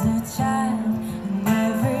as a child. In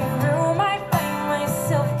every room I find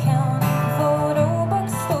myself counting photo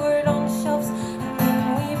books stored on shelves, and then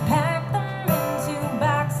we pack them into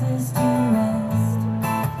boxes to rest.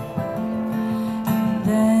 And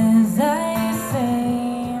as I say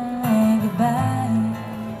my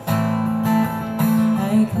goodbyes,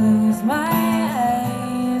 I close my eyes.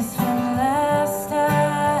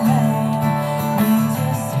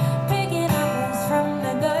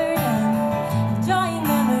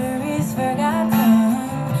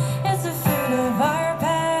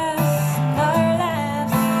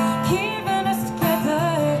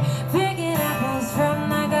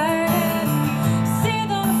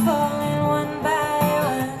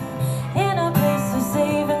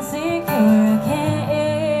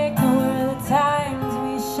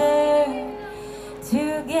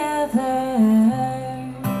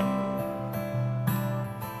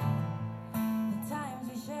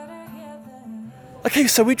 Okay,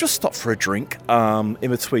 so we just stopped for a drink in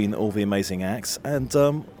between all the amazing acts, and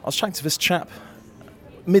I was chatting to this chap,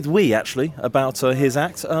 mid-wee actually, about his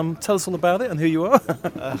act. Tell us all about it and who you are.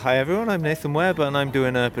 Hi everyone, I'm Nathan Webb and I'm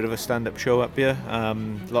doing a bit of a stand-up show up here.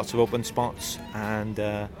 Lots of open spots and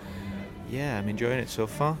yeah, I'm enjoying it so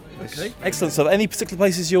far. Okay, excellent. So any particular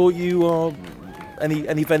places you are...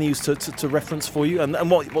 Any venues to reference for you? And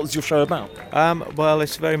what's your show about? Well,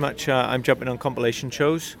 it's very much, I'm jumping on compilation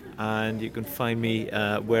shows, and you can find me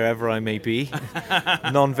wherever I may be.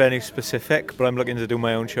 Non-venue specific, but I'm looking to do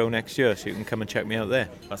my own show next year, so you can come and check me out there.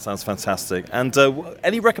 That sounds fantastic. And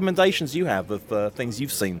any recommendations you have of things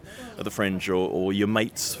you've seen at the Fringe or your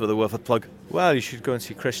mates for the worth of plug? Well, you should go and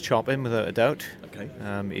see Chris Choppin, without a doubt. Okay.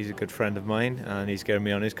 He's a good friend of mine, and he's getting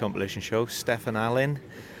me on his compilation show. Stefan Allen.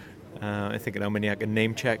 I'm thinking how many I can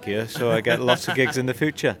name check here, so I get lots of gigs in the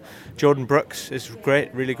future. Jordan Brooks is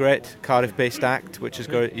great, really great. Cardiff-based act, he's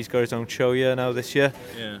got his own show here now this year,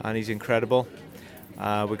 and he's incredible.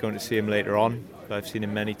 We're going to see him later on. I've seen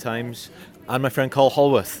him many times. And my friend Cole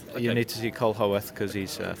Holworth. Okay. You need to see Cole Holworth because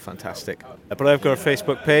he's fantastic. But I've got a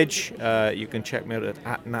Facebook page. You can check me out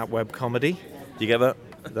at NatWebComedy. Do you get that?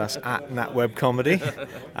 That's at NatWebComedy.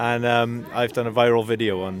 And I've done a viral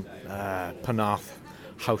video on Penarth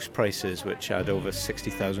house prices, which had over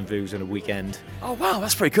 60,000 views in a weekend. Oh wow,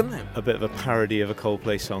 that's pretty good, isn't it? A bit of a parody of a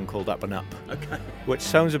Coldplay song called Up and Up. Okay. Which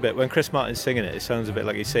sounds a bit, when Chris Martin's singing it, it sounds a bit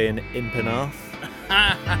like he's saying in Penarth.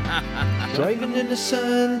 Driving in the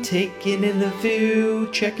sun, taking in the view,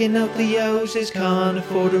 checking out the houses, can't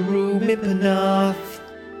afford a room in Penarth.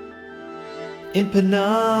 In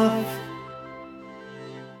Penarth.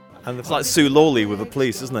 And it's like Sue Lawley with the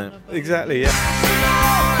Police, isn't it? Exactly, yeah.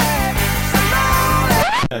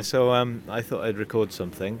 So I thought I'd record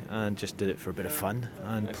something and just did it for a bit of fun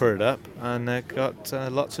and put it up and got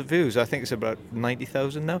lots of views. I think it's about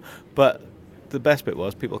 90,000 now. But the best bit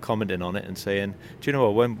was people commenting on it and saying, do you know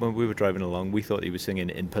what, when we were driving along, we thought he was singing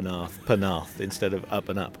in Penarth instead of Up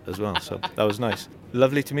and Up as well. So that was nice.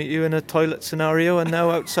 Lovely to meet you in a toilet scenario and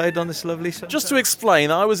now outside on this lovely sunset. Just to explain,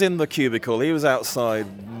 I was in the cubicle, he was outside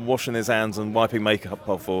washing his hands and wiping makeup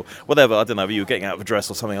off or whatever. I don't know, you were getting out of a dress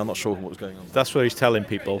or something, I'm not sure what was going on. That's what he's telling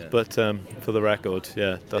people, but for the record,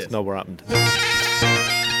 yeah, that's not what happened.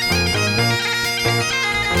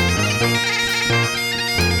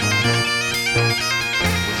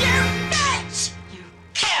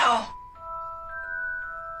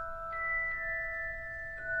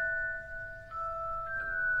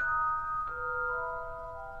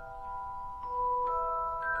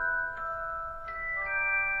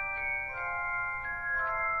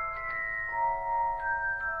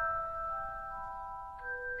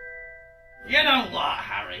 You know what,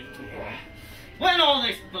 Harry? When all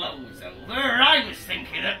this blows over, I was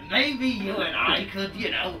thinking that maybe you and I could,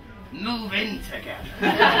 move in together.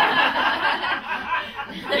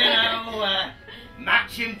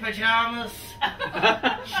 Matching pajamas,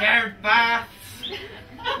 shared baths,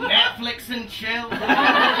 Netflix and chill.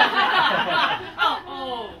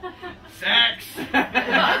 Sex.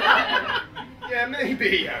 Yeah,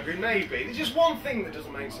 maybe, Harry, maybe. There's just one thing that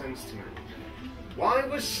doesn't make sense to me. Why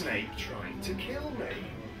was Snape trying to kill me?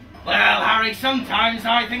 Well, Harry, sometimes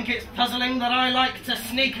I think it's puzzling that I like to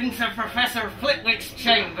sneak into Professor Flitwick's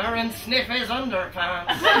chamber and sniff his underpants.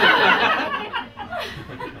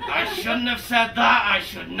 I shouldn't have said that. I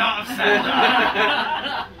should not have said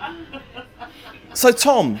that. So,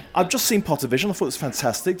 Tom, I've just seen Pottervision. I thought it was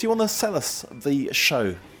fantastic. Do you want to sell us the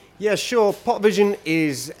show? Yeah, sure. Pottervision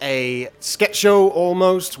is a sketch show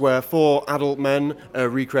almost, where 4 adult men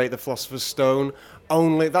recreate the Philosopher's Stone.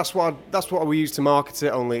 Only that's what we use to market it.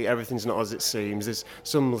 Only everything's not as it seems. There's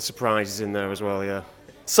some surprises in there as well. Yeah.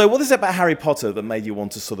 So, what is it about Harry Potter that made you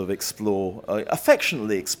want to sort of explore,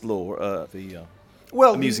 affectionately explore the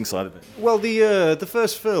amusing side of it? Well, the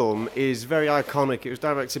first film is very iconic. It was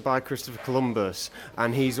directed by Christopher Columbus,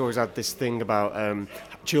 and he's always had this thing about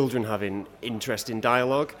children having interest in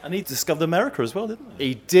dialogue. And he discovered America as well, didn't he?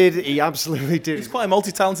 He did. He absolutely did. He's quite a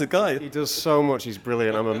multi-talented guy. He does so much. He's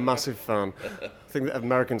brilliant. I'm a massive fan. I think that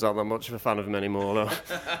Americans aren't that much of a fan of him anymore,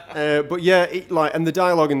 though. But yeah, and the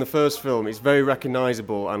dialogue in the first film is very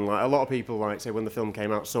recognisable, and a lot of people say when the film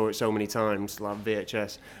came out saw it so many times, like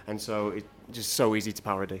VHS, and so it's just so easy to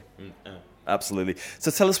parody. Absolutely.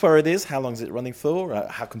 So tell us where it is. How long is it running for?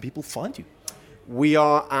 How can people find you? We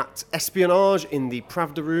are at Espionage in the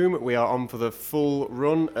Pravda Room. We are on for the full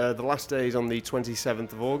run. The last day is on the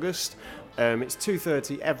 27th of August. It's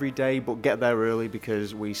 2:30 every day, but get there early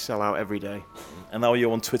because we sell out every day. And now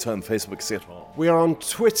you're on Twitter and Facebook, etc. We are on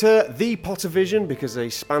Twitter, the Pottervision, because a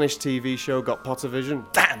Spanish TV show got Pottervision.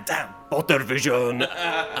 Damn, Pottervision!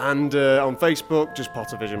 And on Facebook, just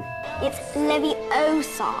Pottervision. It's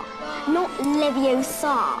Leviosa, not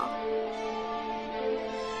Leviosa.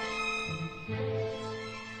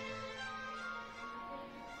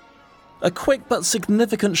 A quick but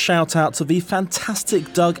significant shout out to the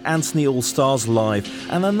fantastic Doug Anthony All-Stars Live,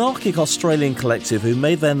 an anarchic Australian collective who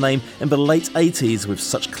made their name in the late 80s with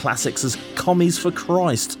such classics as Commies for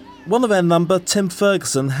Christ. One of their number, Tim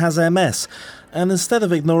Ferguson, has MS, and instead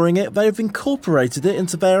of ignoring it, they've incorporated it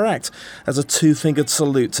into their act as a two-fingered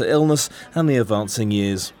salute to illness and the advancing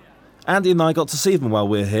years. Andy and I got to see them while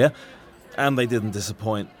we were here, and they didn't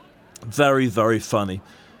disappoint. Very, very funny.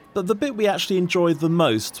 But the bit we actually enjoyed the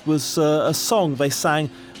most was a song they sang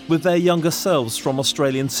with their younger selves from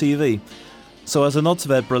Australian TV. So as a nod to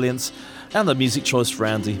their brilliance and a music choice for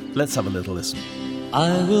Andy, let's have a little listen.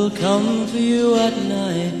 I will come to you at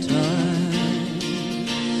night time,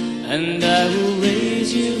 and I will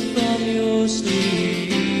raise you from your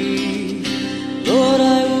sleep. Lord,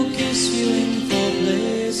 I will kiss you in four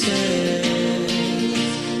places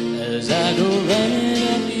as I go running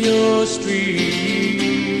up your street.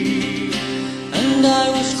 And I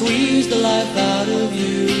will squeeze the life out of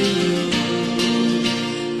you,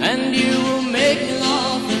 and you will make me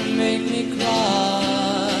laugh and make me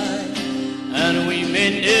cry, and we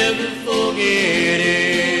may never forget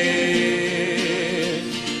it.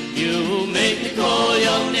 You will make me call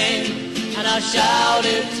your name, and I'll shout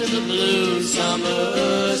it to the blue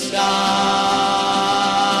summer sky,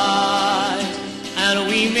 and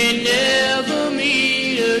we may never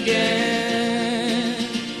meet again.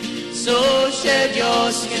 So shed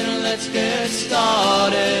your skin and let's get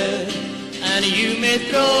started. And you may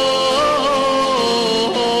throw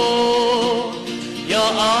your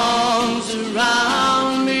arms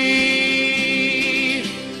around me.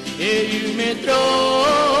 Yeah, you may throw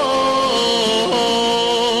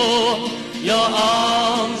your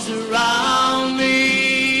arms around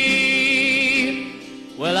me.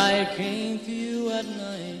 Well, I came for you at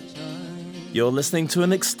night. You're listening to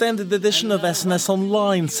an extended edition of SNS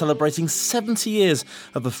Online, celebrating 70 years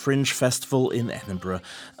of the Fringe Festival in Edinburgh.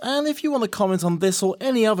 And if you want to comment on this or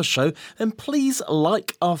any other show, then please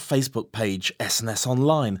like our Facebook page, SNS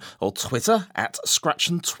Online, or Twitter @Scratch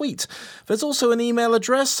and Tweet. There's also an email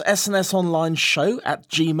address,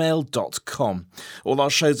 snsonlineshow@gmail.com. All our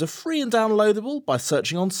shows are free and downloadable by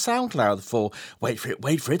searching on SoundCloud for, wait for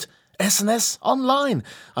it, SNS Online.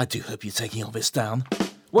 I do hope you're taking all this down.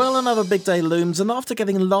 Well, another big day looms, and after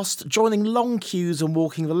getting lost, joining long queues and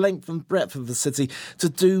walking the length and breadth of the city to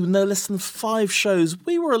do no less than 5 shows,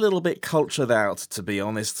 we were a little bit cultured out, to be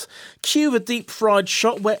honest. Cue the deep-fried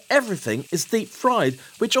shot where everything is deep-fried,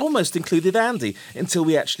 which almost included Andy, until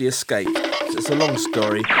we actually escaped. It's a long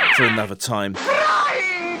story for another time.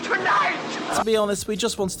 To be honest, we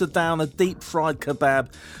just wanted to down a deep-fried kebab,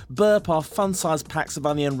 burp our fun-sized packs of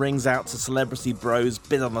onion rings out to celebrity bros,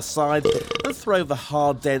 bid on the side, and throw the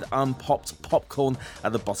hard-dead, unpopped popcorn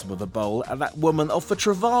at the bottom of the bowl at that woman off the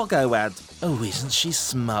Trivago ad. Oh, isn't she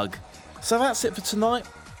smug? So that's it for tonight.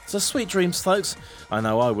 So sweet dreams, folks. I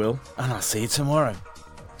know I will, and I'll see you tomorrow.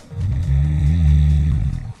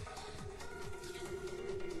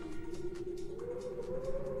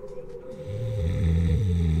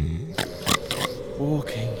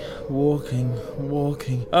 Walking,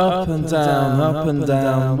 up and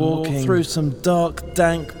down, walking through some dark,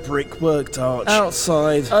 dank brickwork arch,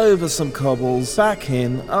 outside, over some cobbles, back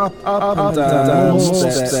in, up and down, more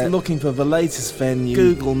steps, looking for the latest venue,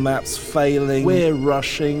 Google Maps failing, we're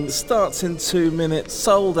rushing, starts in 2 minutes,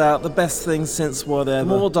 sold out, the best thing since whatever,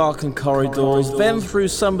 more darkened corridors, then through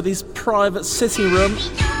somebody's private sitting room,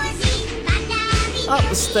 up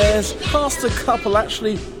the stairs, past a couple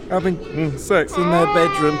actually having sex in their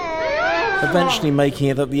bedroom. Eventually making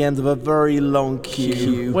it at the end of a very long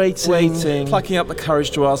queue. Waiting, plucking up the courage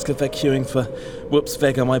to ask if they're queuing for whoops,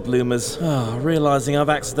 there go my bloomers. Realising I've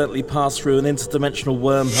accidentally passed through an interdimensional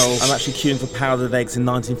wormhole. I'm actually queuing for powdered eggs in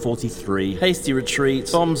 1943. Hasty retreat,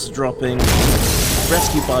 bombs dropping,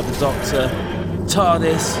 rescued by the doctor.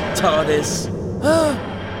 TARDIS.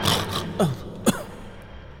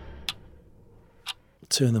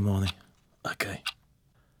 2 a.m. Okay.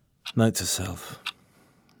 Note to self.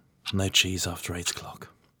 No cheese after 8 o'clock.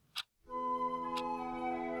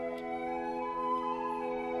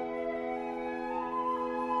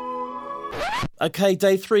 Okay,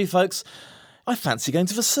 day 3, folks. I fancy going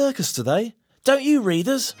to the circus today. Don't you,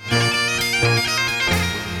 readers?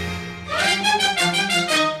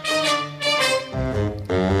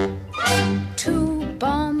 To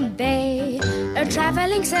Bombay, a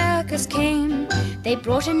traveling circus came. They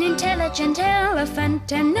brought an intelligent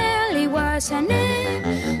elephant, and Nellie was her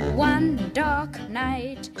name. One dark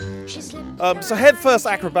night, she slipped. So Head First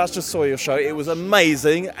Acrobats, just saw your show. It was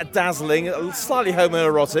amazing, dazzling, slightly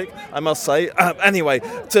homoerotic, I must say. Anyway,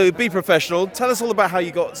 to be professional, tell us all about how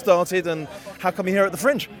you got started and how come you're here at the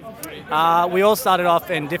Fringe. We all started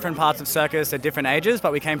off in different parts of circus at different ages,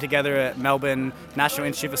 but we came together at Melbourne National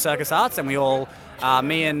Institute for Circus Arts, and we all,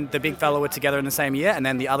 me and the big fella were together in the same year, and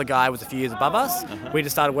then the other guy was a few years above us. We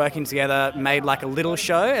just started working together, made like a little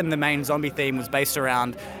show, and the main zombie theme was based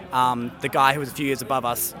around the guy who was a few years above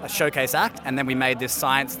us, a showcase act, and then we made this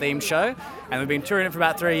science-themed show, and we've been touring it for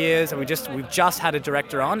about 3 years, and we've just had a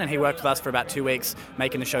director on, and he worked with us for about 2 weeks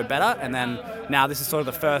making the show better, and then now this is sort of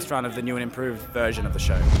the first run of the new and improved version of the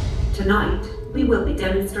show. Tonight, we will be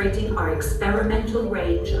demonstrating our experimental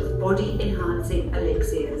range of body-enhancing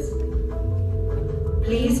elixirs.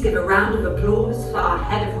 Please give a round of applause for our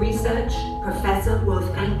head of research, Professor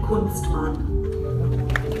Wolfgang Kunstmann.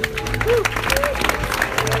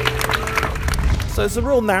 So there's a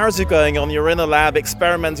real narrative going on. You're in a lab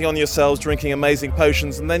experimenting on yourselves, drinking amazing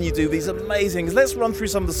potions, and then you do these amazing... Let's run through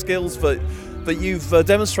some of the skills that you've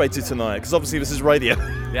demonstrated tonight, because obviously this is radio.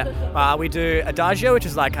 Yeah. We do adagio, which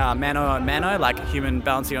is like mano on mano, like human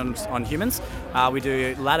balancing on humans. We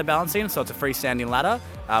do ladder balancing, so it's a freestanding ladder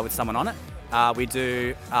with someone on it. We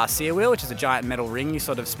do seer wheel, which is a giant metal ring you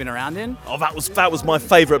sort of spin around in. Oh, that was my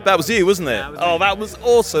favourite. That was you, wasn't it? That was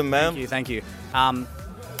awesome, man. Thank you.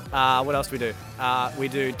 What else do we do? We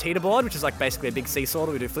do teeterboard, which is like basically a big seesaw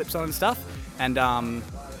that we do flips on and stuff. And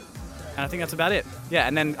I think that's about it. Yeah,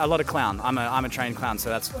 and then a lot of clown. I'm a trained clown, so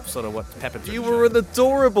that's sort of what peppered through. You were an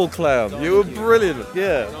adorable clown. You were brilliant.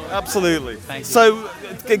 Yeah, absolutely. Thank you. So,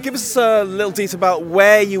 give us a little detail about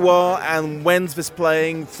where you are and when's this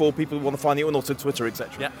playing for people who want to find you, and also Twitter,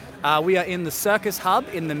 etc. Yeah, we are in the Circus Hub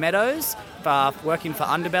in the Meadows, working for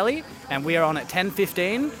Underbelly, and we are on at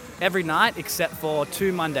 10:15 every night except for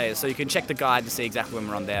 2 Mondays. So you can check the guide to see exactly when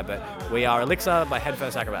we're on there. But we are Elixir by Head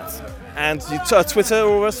First Acrobats. And Twitter,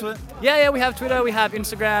 all the rest of it? Yeah, we have Twitter, we have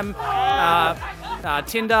Instagram,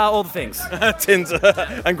 Tinder, all the things. Tinder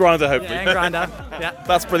and Grindr, hopefully. Yeah, and Grindr. Yeah.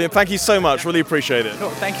 That's brilliant. Thank you so much. Really appreciate it.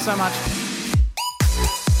 Cool. Thank you so much.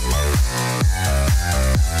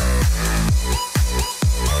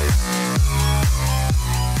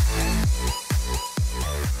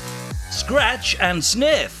 Scratch and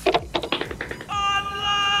Sniff.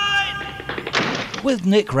 With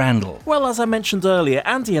Nick Randall. Well, as I mentioned earlier,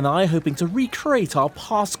 Andy and I are hoping to recreate our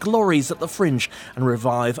past glories at the Fringe and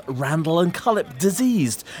revive Randall and Cullip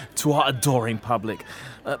Diseased to our adoring public.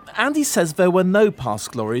 Andy says there were no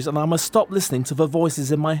past glories and I must stop listening to the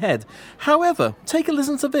voices in my head. However, take a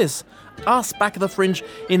listen to this. Us back at the Fringe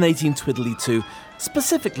in 1822.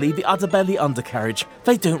 Specifically, the Underbelly Undercarriage.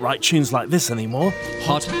 They don't write tunes like this anymore.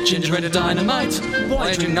 Hot gingerbread and dynamite.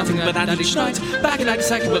 Boy, drink nothing but that each night. Back in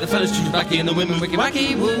Nagasaki where the fellas choose backy and the women wicky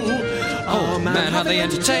wacky woo. Oh man, how they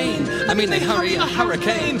entertain. I mean, they hurry a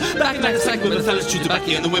hurricane. Back in Nagasaki where the fellas choose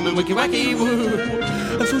backy and the women wicky wacky woo.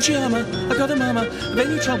 A Fujiyama, I got a mama,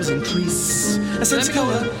 then your troubles increase. A sense of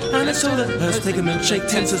colour, and a soda. First take a milkshake,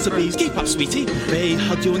 10 cents a piece. Keep up, sweetie. They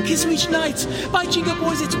hug you and kiss you each night. By Jingo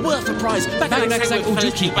Boys, it's worth a prize. Back in Nagasaki, oh,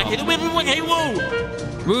 just keep back in the women wicky woo.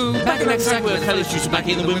 Woo. Back in Nagasaki where the fellas choose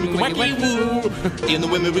backy and the women wicky wacky woo. In the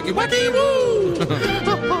women wicky wacky woo.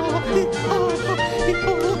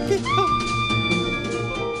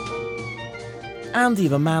 Andy,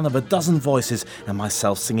 the man of a dozen voices, and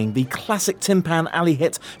myself singing the classic Tin Pan Alley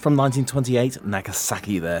hit from 1928,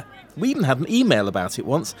 Nagasaki there. We even had an email about it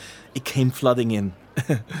once. It came flooding in.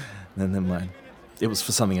 Never mind. It was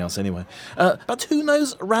for something else anyway. But who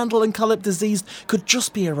knows, Randall and Cullip Diseased could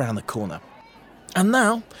just be around the corner. And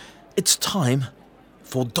now, it's time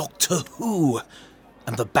for Doctor Who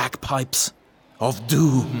and the Bagpipes of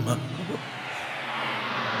Doom.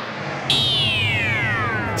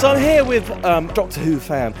 So I'm here with Doctor Who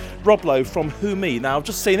fan Rob Lowe from Who Me. Now, I've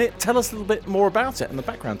just seen it. Tell us a little bit more about it and the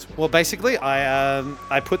background. Well, basically,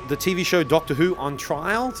 I put the TV show Doctor Who on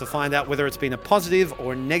trial to find out whether it's been a positive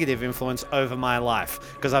or negative influence over my life,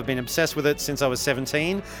 because I've been obsessed with it since I was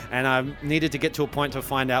 17, and I needed to get to a point to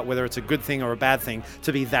find out whether it's a good thing or a bad thing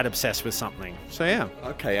to be that obsessed with something. So, yeah.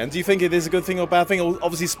 Okay, and do you think it is a good thing or a bad thing?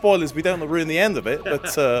 Obviously, spoilers, we don't want to ruin the end of it,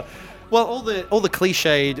 but... Well, all the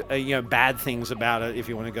cliched, bad things about it, if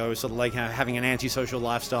you want to go, sort of like having an antisocial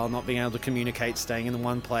lifestyle, not being able to communicate, staying in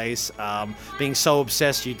one place, being so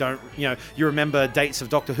obsessed you don't, you remember dates of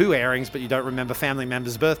Doctor Who airings, but you don't remember family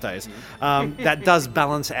members' birthdays. That does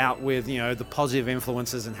balance out with, the positive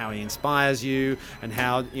influences and how he inspires you and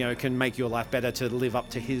how, it can make your life better to live up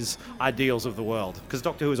to his ideals of the world. Because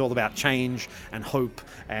Doctor Who is all about change and hope,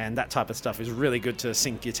 and that type of stuff is really good to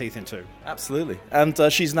sink your teeth into. Absolutely. And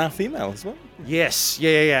she's now female as well. Yes,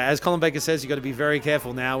 yeah. As Colin Baker says, you've got to be very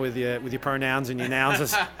careful now with your pronouns and your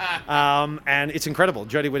nouns. And it's incredible.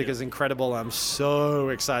 Jodie Whittaker's incredible. I'm so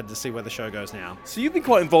excited to see where the show goes now. So you've been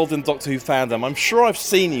quite involved in Doctor Who fandom. I'm sure I've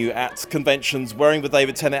seen you at conventions wearing the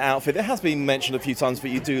David Tennant outfit. It has been mentioned a few times, but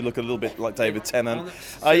you do look a little bit like David Tennant.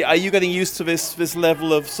 Are you getting used to this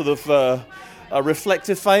level of sort of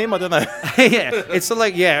reflective fame? I don't know. Yeah, it's sort of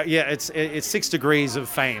like it's 6 degrees of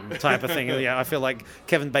fame type of thing. Yeah, I feel like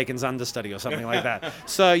Kevin Bacon's understudy or something like that.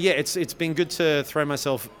 So yeah, it's been good to throw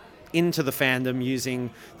myself into the fandom using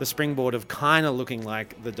the springboard of kind of looking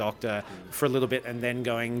like the Doctor for a little bit and then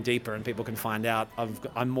going deeper, and people can find out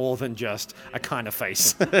I'm more than just a kind of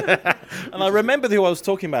face. And I remember who I was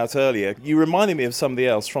talking about earlier. You reminded me of somebody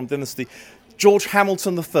else from Dynasty. George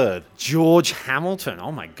Hamilton III. George Hamilton.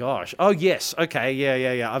 Oh my gosh. Oh yes. Okay.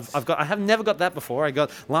 Yeah. I have never got that before.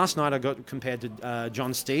 Last night I got compared to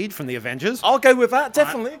John Steed from the Avengers. I'll go with that,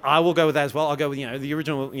 definitely. I will go with that as well. I'll go with the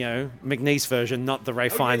original McNeese version, not the Ray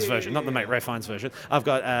Fiennes version, not the Ray Fiennes version. I've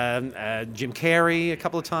got Jim Carrey a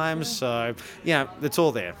couple of times. So yeah, it's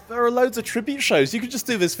all there. There are loads of tribute shows. You could just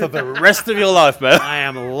do this for the rest of your life, man. I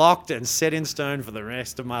am locked and set in stone for the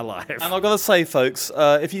rest of my life. And I've got to say, folks,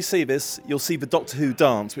 if you see this, you'll see the Doctor Who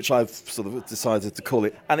dance, which I've sort of decided to call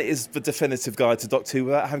it, and it is the definitive guide to Doctor Who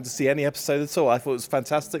without having to see any episode at all. I thought it was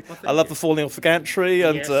fantastic. I love the falling off the gantry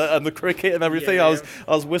and the cricket and everything. Yeah.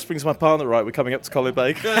 I was whispering to my partner, right, we're coming up to Colin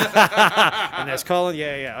Baker. And there's Colin,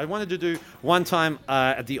 yeah. I wanted to do one time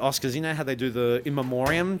at the Oscars, you know how they do the in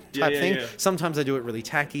memoriam type thing? Yeah. Sometimes they do it really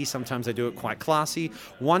tacky, sometimes they do it quite classy.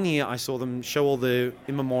 One year I saw them show all the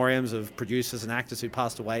in memoriams of producers and actors who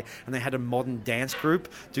passed away, and they had a modern dance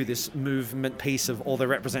group do this movement piece of all the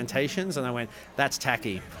representations, and I went, that's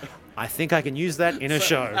tacky. I think I can use that in a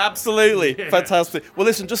show. Absolutely. Yeah. Fantastic. Well,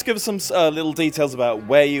 listen, just give us some little details about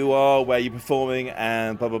where you are, where you're performing,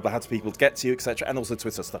 and blah, blah, blah, how do people get to you, etc., and also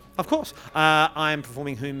Twitter stuff. Of course. I'm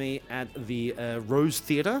performing Who Me at the Rose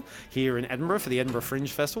Theatre here in Edinburgh for the Edinburgh Fringe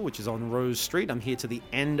Festival, which is on Rose Street. I'm here to the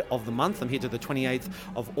end of the month. I'm here to the 28th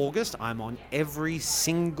of August. I'm on every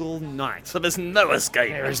single night. So there's no escape.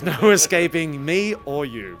 There is no escaping me or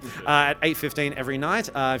you. At 8:15 every night.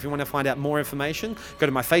 If you want to find out more information, go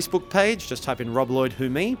to my Facebook page, just type in Rob Lloyd Who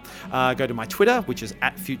Me. Go to my Twitter, which is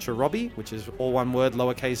 @FutureRobbie, which is all one word,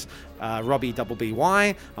 lowercase Robbie double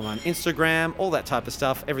B-Y. I'm on Instagram, all that type of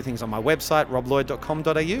stuff. Everything's on my website,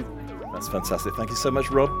 robloyd.com.au. That's fantastic. Thank you so much,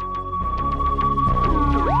 Rob.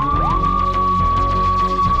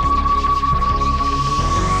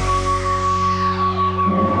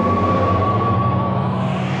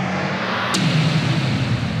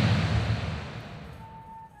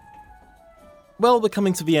 Well, we're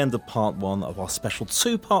coming to the end of part 1 of our special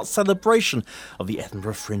 2-part celebration of the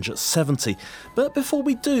Edinburgh Fringe at 70. But before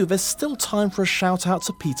we do, there's still time for a shout out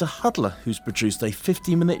to Peter Hudler, who's produced a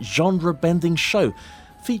 50-minute genre-bending show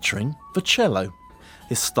featuring the cello.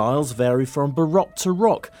 His styles vary from baroque to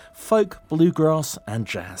rock, folk, bluegrass and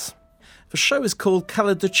jazz. The show is called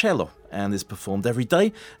Calle de Cello and is performed every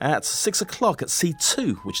day at 6 o'clock at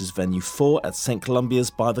C2, which is venue 4 at St Columbia's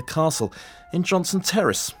by the Castle in Johnson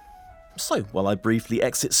Terrace. So, while I briefly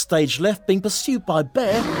exit stage left, being pursued by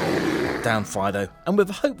Bear, down Fido, and with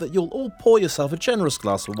the hope that you'll all pour yourself a generous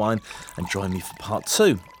glass of wine and join me for part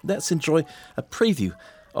 2, let's enjoy a preview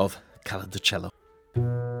of Calle de Cello.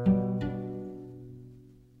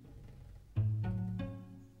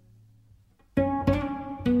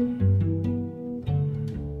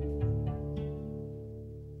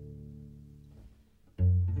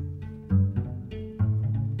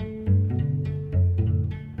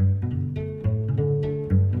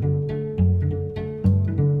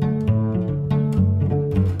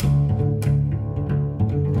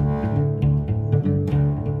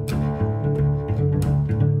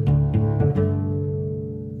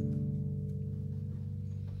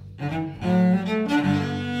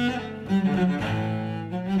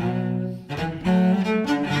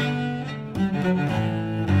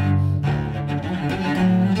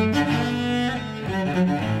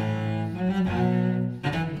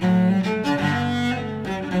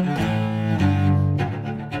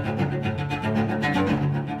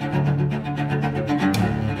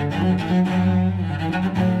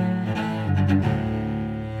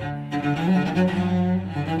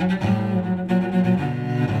 Thank you.